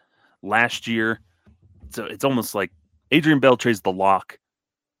 72% last year. So it's almost like Adrian Beltre's the lock.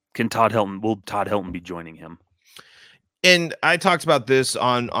 Will Todd Helton be joining him? And I talked about this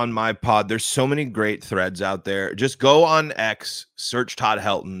on my pod. There's so many great threads out there. Just go on X, search Todd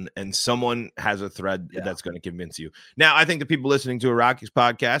Helton, and someone has a thread that's going to convince you. Now, I think the people listening to a Rockies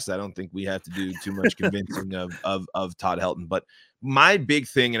podcast, I don't think we have to do too much convincing of Todd Helton. But my big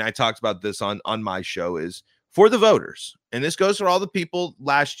thing, and I talked about this on my show, is for the voters. And this goes for all the people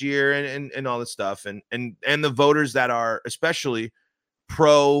last year and all this stuff. And the voters that are especially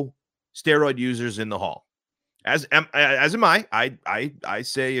pro steroid users in the Hall. As am I. I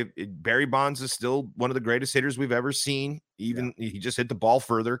say Barry Bonds is still one of the greatest hitters we've ever seen. He just hit the ball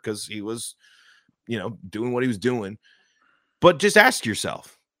further because he was, doing what he was doing. But just ask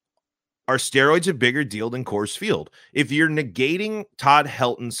yourself, are steroids a bigger deal than Coors Field? If you're negating Todd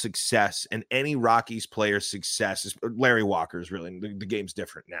Helton's success and any Rockies player's success, Larry Walker's really, the game's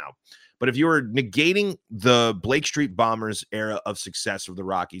different now. But if you were negating the Blake Street Bombers era of success of the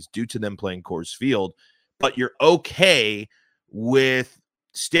Rockies due to them playing Coors Field, but you're okay with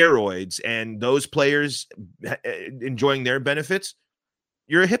steroids and those players enjoying their benefits,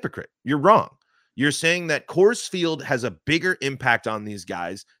 you're a hypocrite. You're wrong. You're saying that Coors Field has a bigger impact on these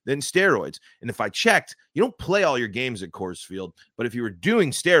guys than steroids. And if I checked, you don't play all your games at Coors Field, but if you were doing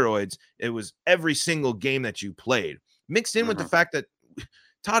steroids, it was every single game that you played. Mixed in with the fact that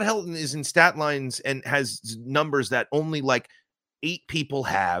Todd Helton is in stat lines and has numbers that only like 8 people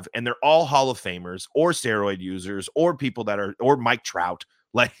have, and they're all Hall of Famers or steroid users or people that are, or Mike Trout.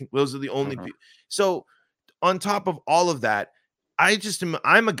 Like those are the only people. So on top of all of that,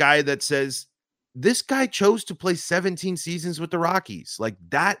 I'm a guy that says this guy chose to play 17 seasons with the Rockies. Like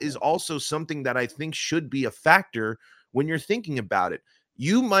that is also something that I think should be a factor when you're thinking about it.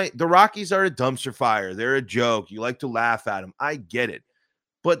 The Rockies are a dumpster fire. They're a joke. You like to laugh at them. I get it.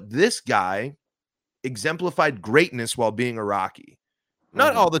 But this guy exemplified greatness while being a Rocky.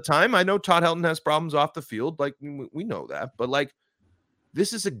 Not all the time. I know Todd Helton has problems off the field. Like we know that, but like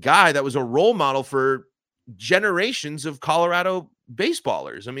this is a guy that was a role model for generations of Colorado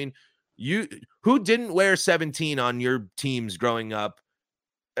baseballers. I mean, who didn't wear 17 on your teams growing up?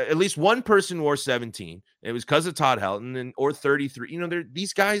 At least one person wore 17. It was because of Todd Helton or 33.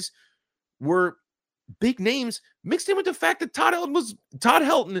 These guys were big names mixed in with the fact that Todd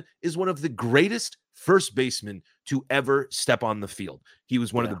Helton is one of the greatest first basemen to ever step on the field. He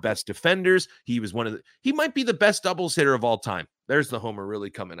was one of the best defenders. He might be the best doubles hitter of all time. There's the homer really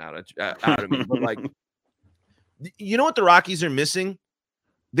coming out of me. But like, you know what the Rockies are missing?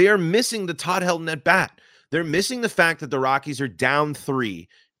 They are missing the Todd Helton at bat. They're missing the fact that the Rockies are down 3.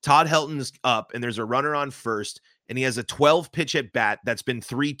 Todd Helton is up and there's a runner on first and he has a 12 pitch at bat that's been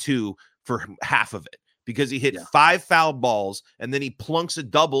 3-2 for half of it because he hit 5 foul balls and then he plunks a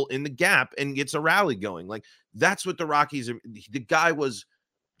double in the gap and gets a rally going. Like, that's what the Rockies are. The guy was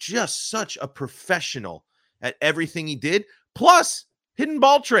just such a professional at everything he did. Plus, hidden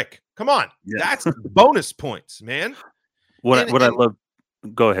ball trick. Come on. That's bonus points, man. What I love.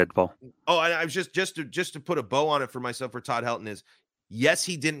 Go ahead, Paul. Oh, I was just to put a bow on it for myself for Todd Helton is, yes,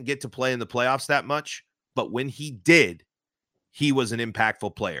 he didn't get to play in the playoffs that much, but when he did, he was an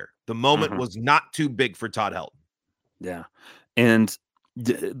impactful player. The moment was not too big for Todd Helton. Yeah. And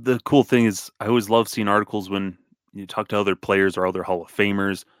the cool thing is I always love seeing articles when you talk to other players or other Hall of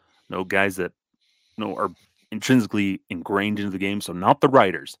Famers, guys that are intrinsically ingrained into the game. So not the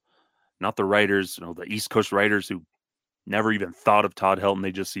writers, the East Coast writers who never even thought of Todd Helton.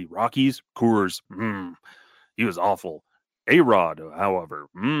 They just see Rockies, Coors. He was awful. A-Rod, however,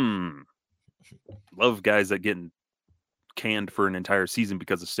 love guys that get canned for an entire season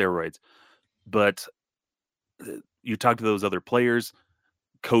because of steroids. But you talk to those other players,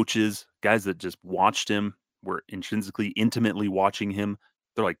 coaches, guys that just watched him, were intrinsically, intimately watching him.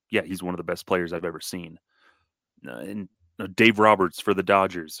 They're like, yeah, he's one of the best players I've ever seen. And Dave Roberts for the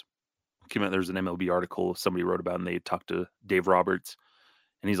Dodgers. There's an MLB article somebody wrote about, and they talked to Dave Roberts,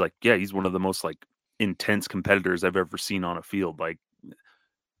 and he's like, yeah, he's one of the most like intense competitors I've ever seen on a field. Like,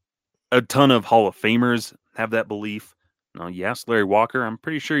 a ton of Hall of Famers have that belief. You ask Larry Walker, I'm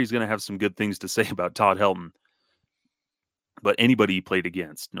pretty sure he's going to have some good things to say about Todd Helton. But anybody he played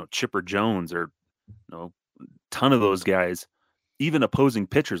against, Chipper Jones or ton of those guys, even opposing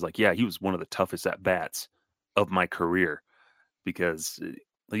pitchers, like, yeah, he was one of the toughest at bats of my career because,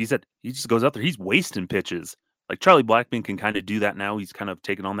 like you said, he just goes out there, he's wasting pitches. Like Charlie Blackmon can kind of do that now. He's kind of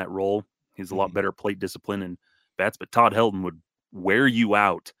taken on that role. He's a lot better plate discipline and bats, but Todd Helton would wear you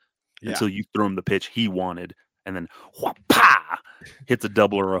out until you throw him the pitch he wanted, and then wha-pa, hits a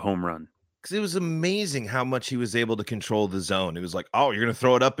double or a home run. Because it was amazing how much he was able to control the zone. It was like, oh, you're going to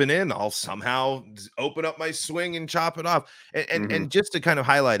throw it up and in. I'll somehow open up my swing and chop it off. And just to kind of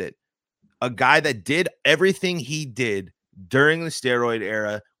highlight it, a guy that did everything he did during the steroid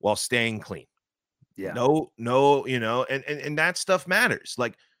era while staying clean. Yeah. No, and that stuff matters.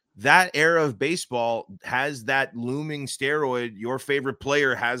 Like, that era of baseball has that looming steroid. Your favorite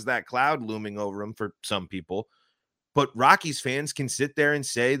player has that cloud looming over him for some people. But Rockies fans can sit there and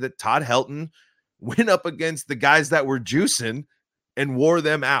say that Todd Helton went up against the guys that were juicing and wore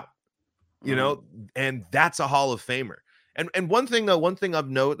them out, and that's a Hall of Famer. And one thing of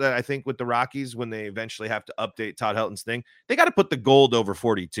note that I think with the Rockies, when they eventually have to update Todd Helton's thing, they got to put the gold over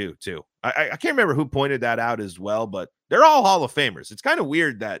 42 too. I can't remember who pointed that out as well, but they're all Hall of Famers. It's kind of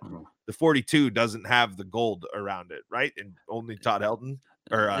weird that the 42 doesn't have the gold around it, right? And only Todd Helton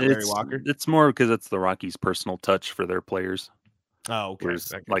or Larry Walker. It's more because it's the Rockies' personal touch for their players. Oh, okay.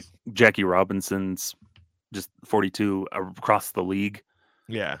 Like Jackie Robinson's just 42 across the league.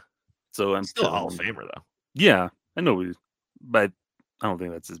 Yeah. So I'm still a Hall of Famer though. Yeah, I know, but I don't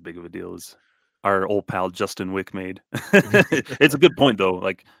think that's as big of a deal as our old pal Justin Wick made. It's a good point though.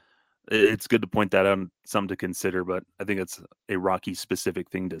 Like, it's good to point that out and something to consider, but I think it's a Rocky specific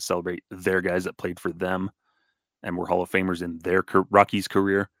thing to celebrate their guys that played for them and were Hall of Famers in their Rockies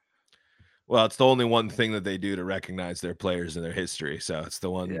career. Well, it's the only one thing that they do to recognize their players in their history. So it's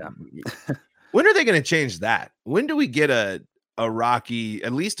the one. Yeah. When are they going to change that? When do we get a Rocky,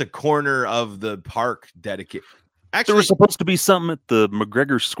 at least a corner of the park dedicated? Actually, there was supposed to be something at the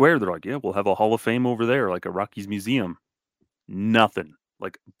McGregor Square. They're like, yeah, we'll have a Hall of Fame over there, like a Rockies museum. Nothing.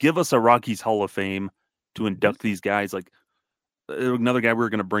 Like, give us a Rockies Hall of Fame to induct these guys. Like, another guy we were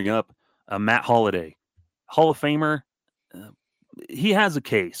going to bring up, Matt Holliday, Hall of Famer. He has a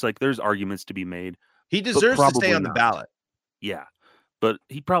case. Like, there's arguments to be made. He deserves to stay on the ballot. Yeah, but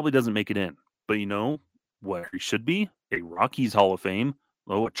he probably doesn't make it in. But you know where he should be? A Rockies Hall of Fame.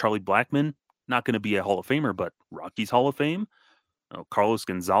 Oh, Charlie Blackmon, not going to be a Hall of Famer, but Rockies Hall of Fame. Carlos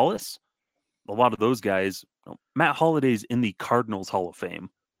Gonzalez. A lot of those guys. Matt Holliday's in the Cardinals Hall of Fame.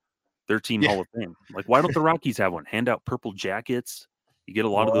 Their team Hall of Fame. Like, why don't the Rockies have one? Hand out purple jackets. You get a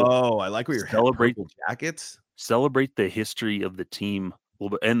lot of those. Oh, I like where you're celebrate purple jackets. Celebrate the history of the team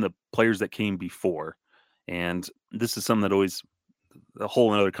and the players that came before. And this is something that always, a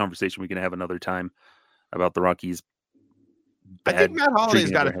whole another conversation we can have another time. about the Rockies. I think Matt Holliday's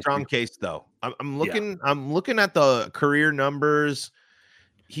treatment got of a their strong history. case, though. I'm looking at the career numbers.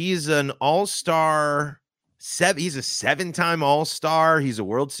 He's an all-star. He's a 7-time all-star. He's a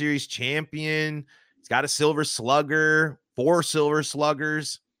World Series champion. He's got a Silver Slugger, 4 Silver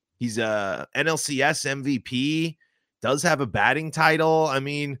Sluggers. He's a NLCS MVP. Does have a batting title. I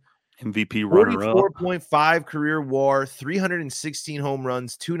mean, MVP runner-up. 44.5 career WAR, 316 home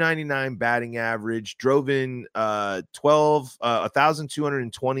runs, 299 batting average, drove in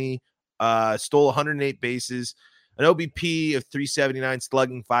 1,220, stole 108 bases, an OBP of 379,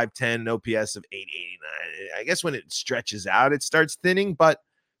 slugging 510, an OPS of 889. I guess when it stretches out, it starts thinning, but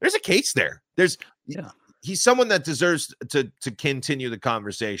there's a case there. He's someone that deserves to continue the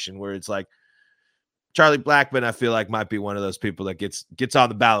conversation where it's like, Charlie Blackmon, I feel like might be one of those people that gets on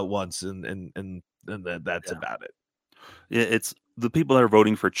the ballot once and that's about it. Yeah, it's the people that are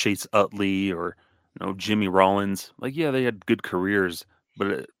voting for Chase Utley or Jimmy Rollins. Like, yeah, they had good careers, but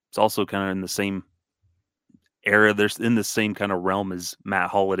it's also kind of in the same era. They're in the same kind of realm as Matt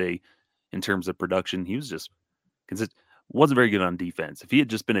Holliday in terms of production. He was just wasn't very good on defense. If he had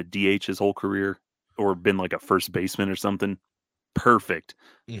just been a DH his whole career or been like a first baseman or something, perfect.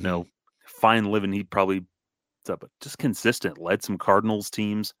 Mm-hmm. Fine living, he'd probably but just consistent, led some Cardinals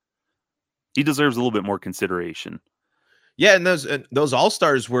teams. He deserves a little bit more consideration. Yeah, and those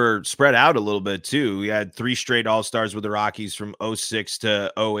all-stars were spread out a little bit too. We had 3 straight all-stars with the Rockies from 06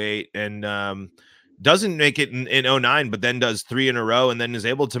 to 08 and doesn't make it in 09, but then does 3 in a row and then is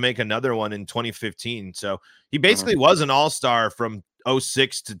able to make another one in 2015. So he basically was an all-star from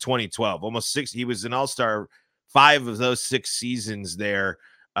 06 to 2012. Almost 6. He was an all-star 5 of those 6 seasons there.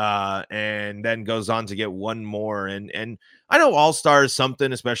 And then goes on to get one more. And I know all-star is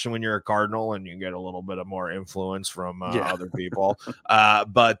something, especially when you're a Cardinal and you get a little bit of more influence from other people.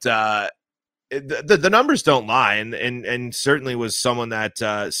 But the numbers don't lie. And certainly was someone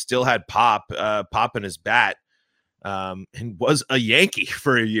that still had pop in his bat. And was a Yankee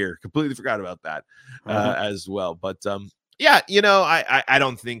for a year. Completely forgot about that as well. But yeah, I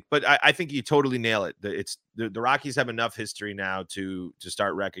don't think, but I think you totally nail it. It's the Rockies have enough history now to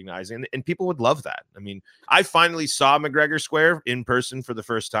start recognizing, and people would love that. I mean, I finally saw McGregor Square in person for the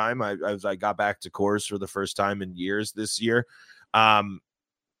first time. I got back to Coors for the first time in years this year,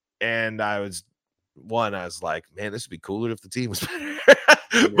 and I was like, man, this would be cooler if the team was better.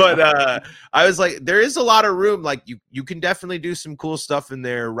 But I was like, there is a lot of room. Like you can definitely do some cool stuff in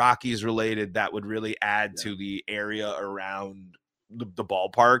there, Rockies related, that would really add to the area around the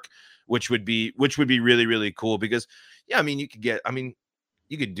ballpark, which would be really, really cool because I mean, you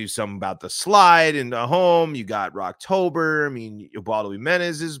could do something about the slide in the home. You got Rocktober. I mean, Ubaldo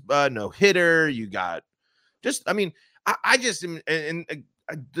Jimenez is no hitter. You got I just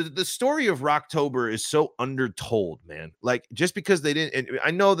the story of Rocktober is so undertold, man. Like, just because they didn't, and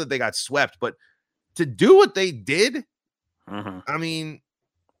I know that they got swept, but to do what they did, I mean,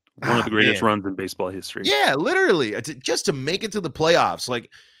 one of the greatest runs in baseball history. Yeah, literally, just to make it to the playoffs. Like,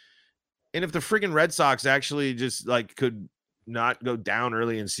 and if the friggin' Red Sox actually just like could not go down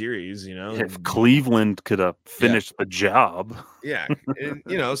early in series, if Cleveland could have finished the job,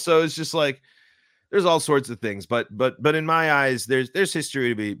 and so it's just like. There's all sorts of things, but in my eyes, there's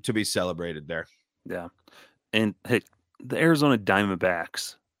history to be celebrated there. Yeah, and hey, the Arizona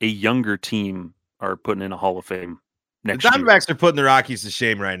Diamondbacks, a younger team, are putting in a Hall of Fame next year. The Diamondbacks are putting the Rockies to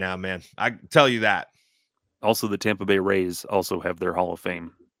shame right now, man. I can tell you that. Also, the Tampa Bay Rays also have their Hall of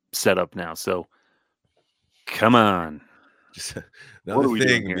Fame set up now. So, come on. Just another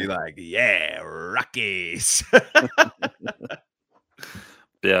thing to be like, yeah, Rockies.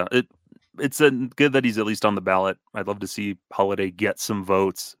 Yeah, it's good that he's at least on the ballot. I'd love to see Holliday get some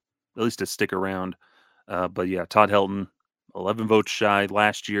votes, at least to stick around. But yeah, Todd Helton, 11 votes shy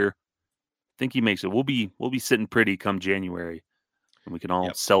last year. I think he makes it. We'll be sitting pretty come January, and we can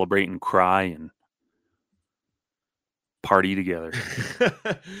all celebrate and cry and party together.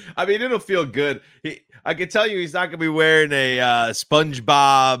 I mean, it'll feel good. I can tell you he's not going to be wearing a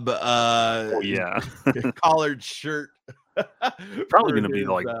SpongeBob collared shirt. Probably going to be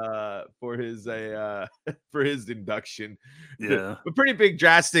like for his induction. Yeah, a pretty big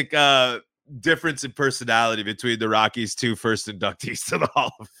drastic difference in personality between the Rockies' 2 first inductees to the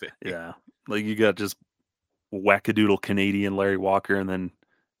Hall of Fame. Yeah, like you got just wackadoodle Canadian Larry Walker, and then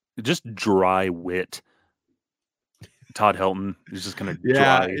just dry wit Todd Helton is just kind of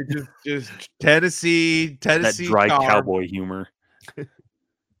dry. Just Tennessee that dry cowboy humor.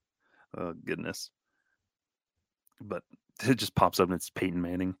 Oh goodness. But it just pops up and it's Peyton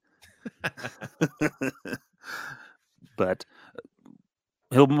Manning. But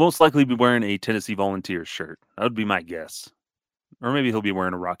He'll most likely be wearing a Tennessee Volunteers shirt. That would be my guess. Or maybe he'll be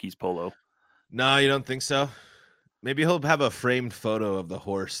wearing a Rockies polo. No, you don't think so? Maybe he'll have a framed photo of the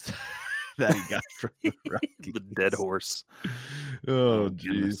horse that he got from the Rockies. The dead horse. Oh,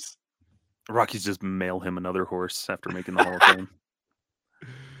 goodness. jeez. Rockies just mail him another horse after making the Hall of Fame.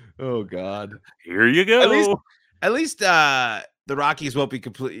 Oh, God. Here you go. At least the Rockies won't be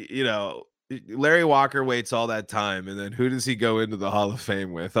complete. Larry Walker waits all that time, and then who does he go into the Hall of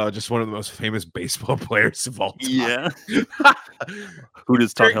Fame with? Oh, just one of the most famous baseball players of all time. Yeah. Who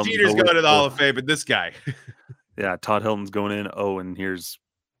does Todd Helton Jeter's going to the Hall of Fame, but this guy. Yeah, Todd Helton's going in. Oh, and here's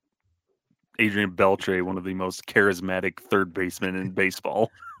Adrian Beltre, one of the most charismatic third basemen in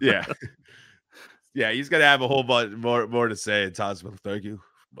baseball. Yeah. Yeah, he's going to have a whole bunch more to say. And Todd's like, thank you.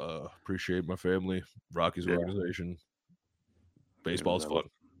 Appreciate my family, Rockies organization. Baseball's fun.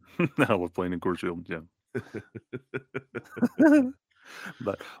 I love playing in Coors Field, yeah.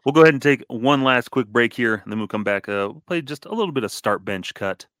 But we'll go ahead and take one last quick break here, and then we'll come back. We'll play just a little bit of start bench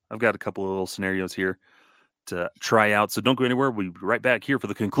cut. I've got a couple of little scenarios here to try out, so don't go anywhere. We'll be right back here for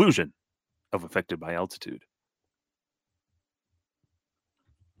the conclusion of Affected by Altitude.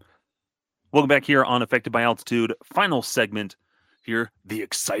 Welcome back here on Affected by Altitude. Final segment here, the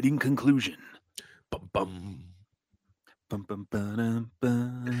exciting conclusion. Bum, bum. Bum, bum, ba-dum,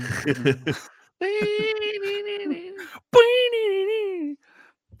 bum.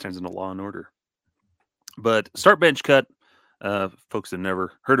 Turns into Law and Order. But start bench cut. Folks that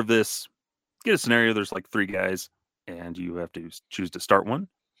never heard of this, get a scenario. There's like 3 guys, and you have to choose to start one,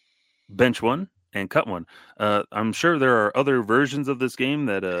 bench one, and cut one. I'm sure there are other versions of this game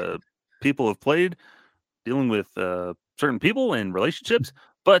that people have played dealing with certain people and relationships,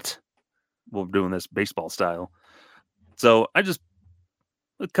 but we're doing this baseball style. So a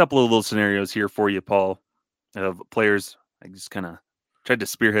couple of little scenarios here for you, Paul, of players. I just kind of tried to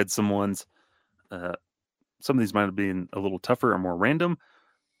spearhead some ones. Some of these might have been a little tougher or more random,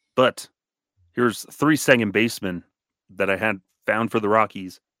 but here's 3 second basemen that I had found for the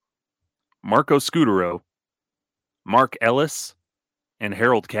Rockies: Marco Scutaro, Mark Ellis, and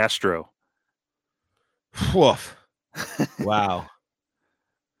Harold Castro. Woof. Wow.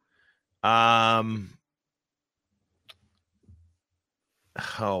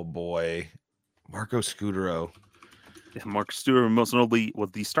 Oh boy, Marco Scutaro. Yeah, Marco Scutaro most notably was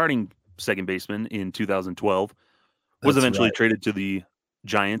the starting second baseman in 2012. Was eventually traded to the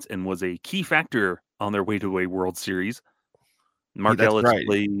Giants and was a key factor on their way to a World Series. Mark Ellis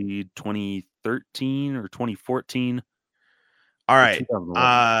played 2013 or 2014. All right.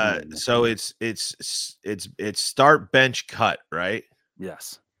 So it's start bench cut, right?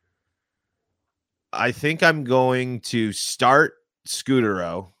 Yes. I think I'm going to start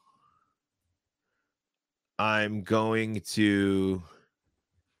Scutaro. I'm going to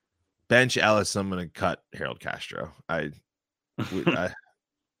bench Ellis. I'm going to cut Harold Castro.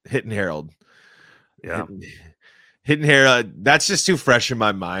 Hitting Harold. Yeah. Hitting Harold. That's just too fresh in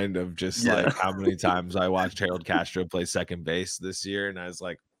my mind of just like how many times I watched Harold Castro play second base this year. And I was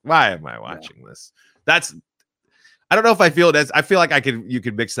like, why am I watching this? I don't know if I feel it as, I feel like you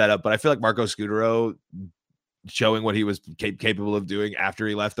could mix that up, but I feel like Marco Scutaro showing what he was capable of doing after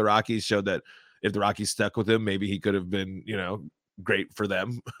he left the Rockies showed that if the Rockies stuck with him, maybe he could have been, great for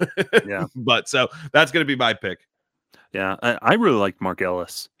them. Yeah. But so that's going to be my pick. Yeah. I really liked Mark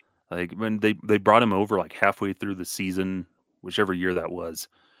Ellis. Like when they brought him over like halfway through the season, whichever year that was,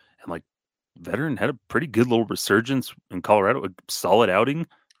 and like veteran had a pretty good little resurgence in Colorado, a solid outing,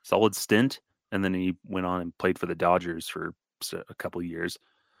 solid stint. And then he went on and played for the Dodgers for a couple of years.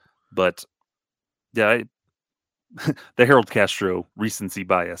 But yeah, the Harold Castro recency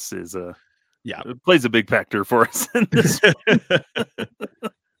bias is it plays a big factor for us in this.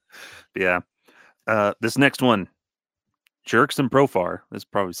 Yeah. This next one, Jerks and Profar. There's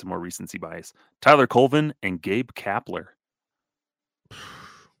probably some more recency bias. Tyler Colvin and Gabe Kapler.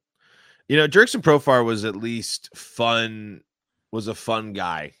 Jerks and Profar was at least fun. Was a fun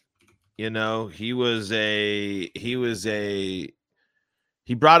guy. He brought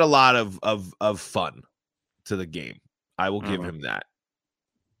a lot of fun to the game. I will give him that.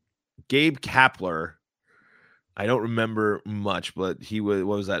 Gabe Kapler, I don't remember much, but he was,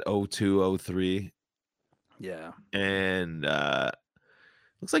 what was that, 02, 03? Yeah. And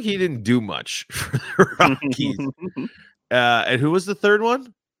looks like he didn't do much for the Rockies. And who was the third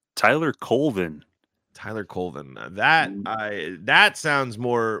one? Tyler Colvin. That sounds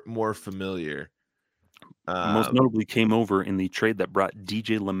more familiar. Most notably came over in the trade that brought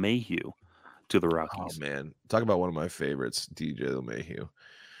DJ LeMahieu to the Rockies. Oh man, talk about one of my favorites, DJ LeMahieu.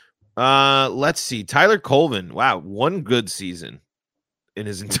 Let's see, Tyler Colvin. Wow, one good season. in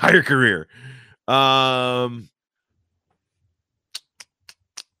his entire career.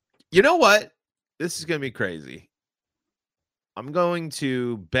 You know what? This is going to be crazy. I'm going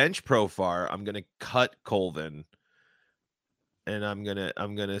to bench Profar. I'm going to cut Colvin. And I'm going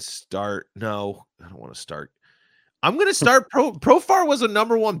to start. No, I don't want to start. I'm going to start Profar was a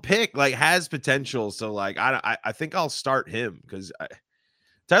number 1 pick, like has potential. So like, I think I'll start him because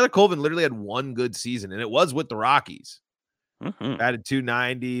Tyler Colvin literally had 1 good season and it was with the Rockies. Added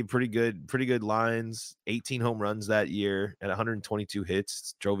 290, pretty good lines, 18 home runs that year at 122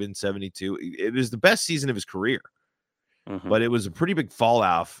 hits, drove in 72. It was the best season of his career, but it was a pretty big fall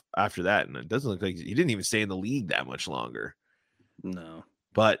off after that. And it doesn't look like he didn't even stay in the league that much longer. No,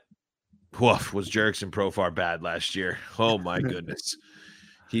 but woof, was Jerickson Profar bad last year? Oh my goodness.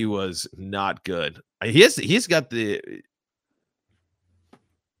 He was not good. He's got the,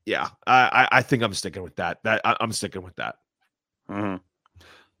 yeah, I think I'm sticking with that. I'm sticking with that.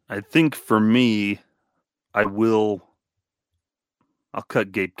 I think for me, I'll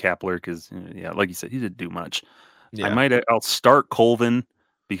cut Gabe Kapler because, yeah, like you said, he didn't do much. Yeah. I'll start Colvin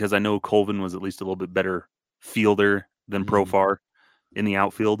because I know Colvin was at least a little bit better fielder than Profar in the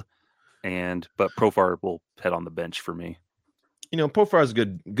outfield, but Profar will head on the bench for me. Profar is a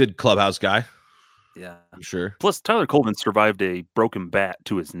good clubhouse guy. Yeah, I'm sure. Plus, Tyler Colvin survived a broken bat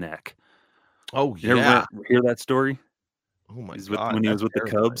to his neck. Oh, you ever hear that story? Oh my God! When he was with the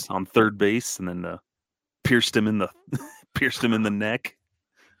Cubs on third base, and then pierced him in the neck.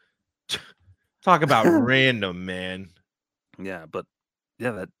 Talk about random, man. Yeah, but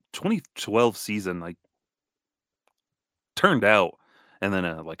yeah, that 2012 season like turned out, and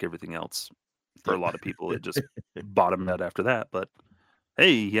then like everything else for a lot of people, it just bottomed out after that. But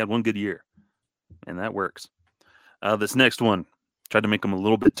hey, he had 1 good year, and that works. This next one tried to make him a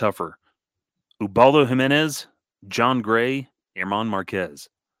little bit tougher. Ubaldo Jimenez, John Gray, German Marquez.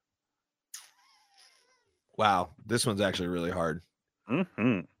 Wow, this one's actually really hard.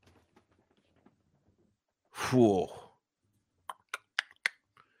 Whew.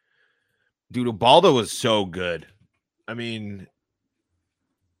 Dude, Ubaldo was so good. I mean,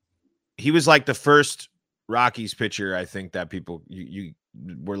 he was like the first Rockies pitcher, I think, that people you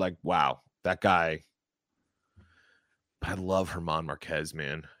were like, wow, that guy. I love German Marquez,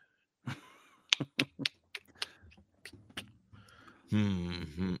 man.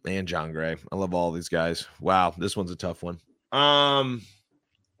 And John Gray. I love all these guys. Wow, this one's a tough one.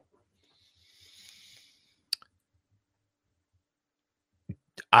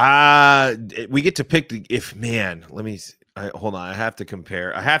 We get to pick hold on. I have to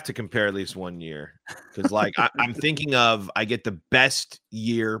compare at least 1 year because like I'm thinking of, I get the best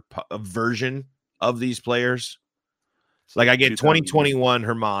year version of these players. Like I get 2021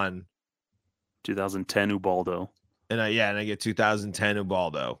 German, 2010 Ubaldo, and I get 2010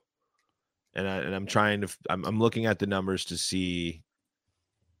 Ubaldo, and I'm trying to I'm looking at the numbers to see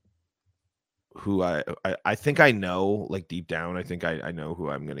who I think I know, like deep down, I think I know who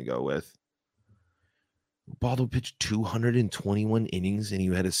I'm gonna go with. Ubaldo pitched 221 innings and he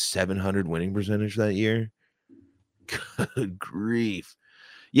had a 700 winning percentage that year. Good grief.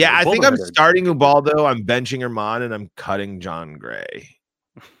 Yeah, I think I'm starting Ubaldo. I'm benching German and I'm cutting John Gray.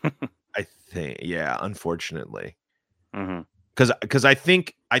 I think, yeah, unfortunately. Because I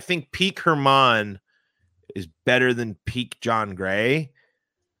think peak German is better than peak John Gray.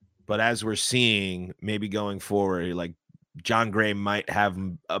 But as we're seeing, maybe going forward, like John Gray might have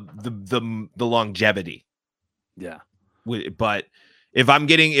the longevity. Yeah. But if I'm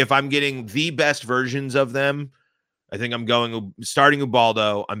getting the best versions of them, I think I'm starting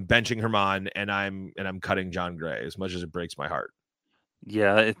Ubaldo, I'm benching German, and I'm cutting John Gray, as much as it breaks my heart.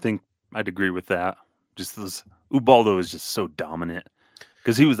 Yeah, I think I'd agree with that. Just Ubaldo is just so dominant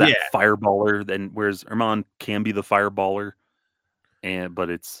because he was that fireballer, whereas German can be the fireballer, but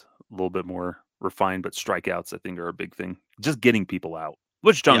it's a little bit more refined. But strikeouts, I think, are a big thing. Just getting people out,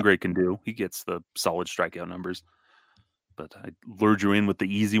 which John Gray can do. He gets the solid strikeout numbers. But I lured you in with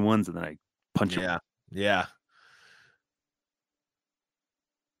the easy ones, and then I punch him. Yeah.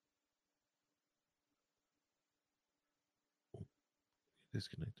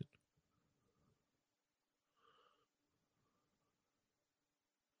 Disconnected.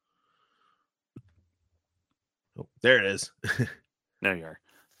 Oh, there it is. There you are.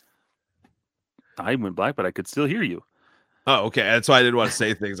 I went black, but I could still hear you. Oh, okay. That's why I didn't want to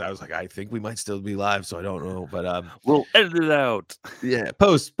say things. I was like, I think we might still be live, so I don't know. But we'll edit it out. Yeah,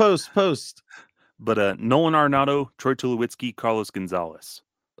 post. But Nolan Arenado, Troy Tulowitzki, Carlos Gonzalez.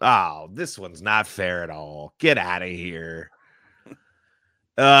 Oh, this one's not fair at all. Get out of here.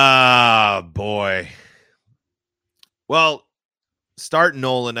 Oh, boy. Well, start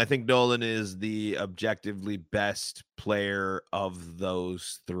Nolan. I think Nolan is the objectively best player of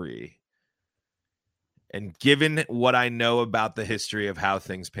those three. And given what I know about the history of how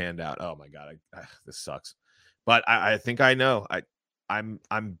things panned out, oh my God, this sucks. But I think I know. I'm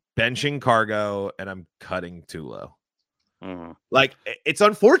benching Cargo and I'm cutting Tulo. Like, it's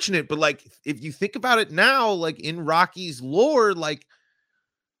unfortunate, but like if you think about it now, like in Rockies lore, like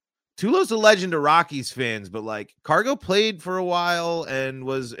Tulo's a legend to Rockies fans, but like Cargo played for a while and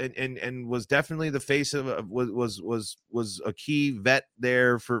was and was definitely the face of was a key vet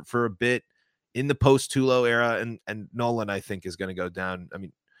there for a bit in the post Tulo era, and Nolan I think is going to go down. I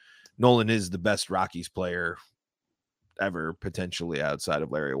mean, Nolan is the best Rockies player ever, potentially outside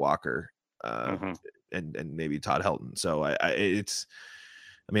of Larry Walker and maybe Todd Helton. So I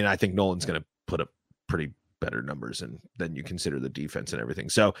think Nolan's going to put up pretty better numbers, and then you consider the defense and everything.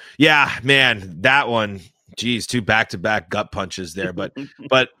 So yeah, man, that one, geez, 2 back-to-back gut punches there. But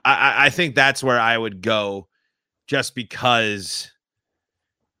I think that's where I would go, just because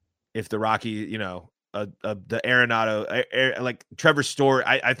if the Rocky, the Arenado, like Trevor Story,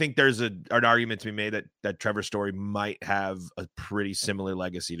 I think there's an argument to be made that Trevor Story might have a pretty similar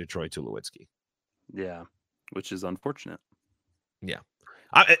legacy to Troy Tulowitzki. Yeah, which is unfortunate. Yeah.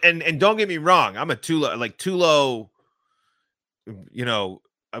 And don't get me wrong, I'm a Tulo,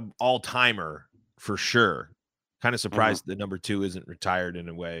 all timer for sure. Kind of surprised that number 2 isn't retired in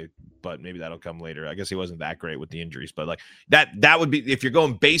a way, but maybe that'll come later. I guess he wasn't that great with the injuries, but like that would be, if you're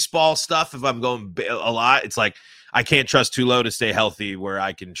going baseball stuff, if I'm going a lot, it's like I can't trust Tulo to stay healthy where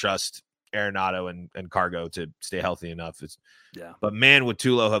I can trust Arenado and Cargo to stay healthy enough. But man, would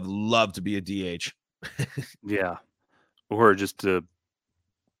Tulo have loved to be a DH? Yeah, or just to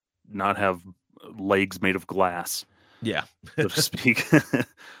not have legs made of glass. Yeah, so to speak.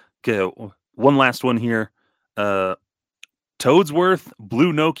 Okay, one last one here. Toadsworth,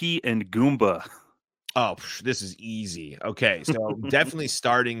 Blue Noki, and Goomba. Oh, this is easy. Okay, so definitely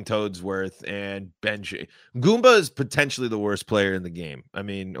starting Toadsworth and benching. Goomba is potentially the worst player in the game. I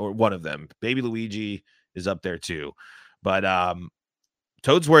mean, or one of them. Baby Luigi is up there too. But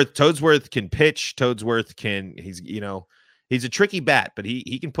Toadsworth can pitch. Toadsworth he's a tricky bat, but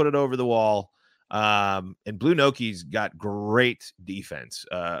he can put it over the wall. And Blue Noki's got great defense,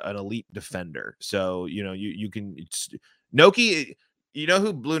 an elite defender. So, you can Noki,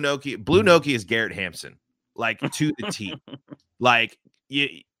 who Blue Noki is Garrett Hampson, like to the T. Like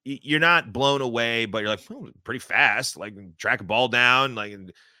you're not blown away, but you're like, pretty fast, like track a ball down, like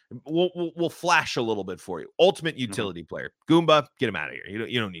we'll flash a little bit for you. Ultimate utility player. Goomba, get him out of here.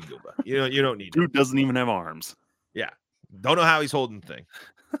 You don't need Goomba. You don't need Dude doesn't even have arms. Yeah. Don't know how he's holding the thing.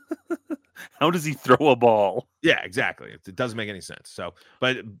 How does he throw a ball? Yeah, exactly. It doesn't make any sense. So,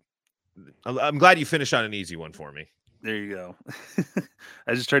 but I'm glad you finished on an easy one for me. There you go.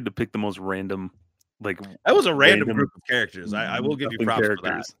 I just tried to pick the most random, like that was a random group of characters. I will give you props for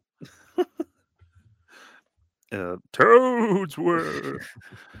that. Toadsworth.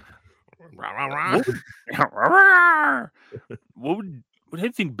 What do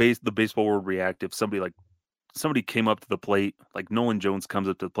you think the baseball world react if somebody came up to the plate, like Nolan Jones comes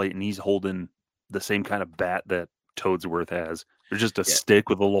up to the plate and he's holding the same kind of bat that Toadsworth has? There's just a stick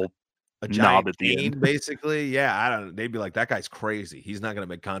with a knob at the end, basically. Yeah, I don't know. They'd be like, that guy's crazy. He's not going to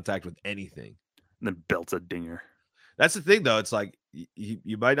make contact with anything. And then belts a dinger. That's the thing, though. It's like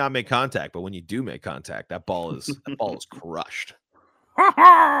you might not make contact, but when you do make contact, that ball is crushed.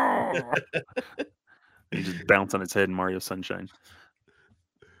 He just bounce on its head in Mario Sunshine.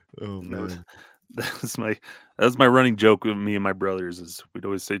 Oh man. That was my running joke with me and my brothers, is we'd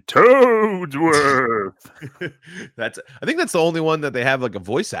always say Toadsworth. I think that's the only one that they have like a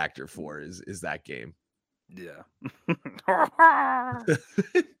voice actor for is that game. Yeah.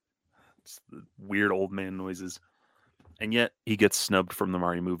 It's the weird old man noises. And yet he gets snubbed from the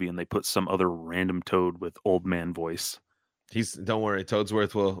Mario movie and they put some other random toad with old man voice. Don't worry,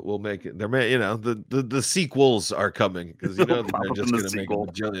 Toadsworth will make it. They're the sequels are coming because they're just going to make a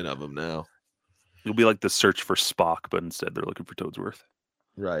bajillion of them now. It'll be like the search for Spock, but instead they're looking for Toadsworth.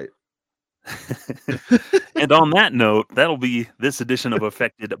 Right. And on that note, that'll be this edition of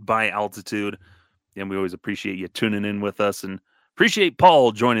Affected by Altitude. And we always appreciate you tuning in with us and appreciate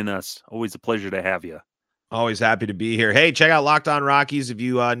Paul joining us. Always a pleasure to have you. Always happy to be here. Hey, check out Locked On Rockies if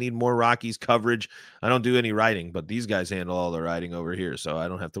you need more Rockies coverage. I don't do any writing, but these guys handle all the writing over here, so I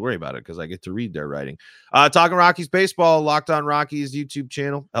don't have to worry about it because I get to read their writing. Talking Rockies baseball, Locked On Rockies YouTube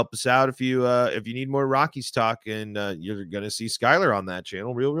channel. Help us out if you need more Rockies talk, and you're going to see Skylar on that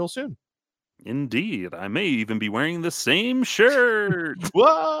channel real soon. Indeed. I may even be wearing the same shirt.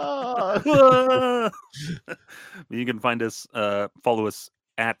 Whoa! You can find us, follow us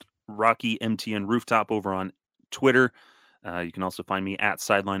at Rocky MTN Rooftop over on Twitter. You can also find me at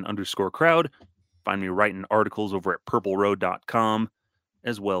sideline_crowd. Find me writing articles over at purpleroad.com,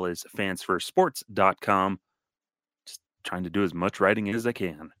 as well as fansfirstsports.com. Just trying to do as much writing as I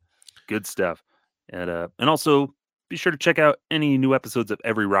can. Good stuff. And also, be sure to check out any new episodes of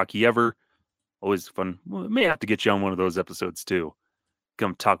Every Rocky Ever. Always fun. Well, may have to get you on one of those episodes too.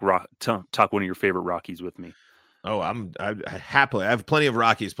 Come talk one of your favorite Rockies with me. Oh, I happily. I have plenty of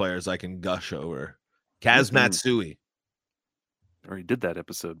Rockies players I can gush over. Kaz Matsui. Already did that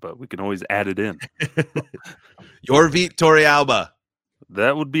episode, but we can always add it in. Yorvit Torrealba.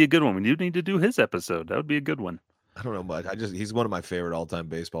 That would be a good one. We do need to do his episode. That would be a good one. I don't know, but he's one of my favorite all-time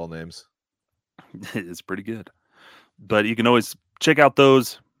baseball names. It's pretty good. But you can always check out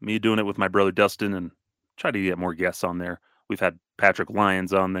those. Me doing it with my brother Dustin and try to get more guests on there. We've had Patrick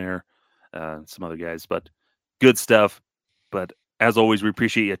Lyons on there, some other guys, but good stuff. But as always, we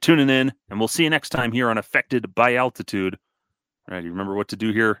appreciate you tuning in, and we'll see you next time here on Affected by Altitude. All right, you remember what to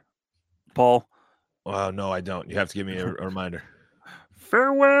do here, Paul? Well, no, I don't. You have to give me a reminder.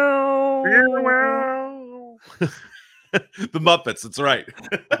 Farewell. Farewell. The Muppets, that's right.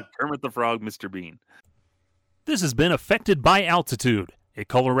 Kermit the Frog, Mr. Bean. This has been Affected by Altitude, a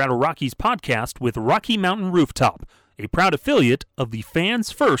Colorado Rockies podcast with Rocky Mountain Rooftop, a proud affiliate of the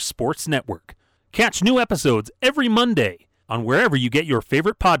Fans First Sports Network. Catch new episodes every Monday on wherever you get your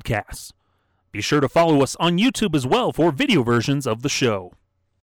favorite podcasts. Be sure to follow us on YouTube as well for video versions of the show.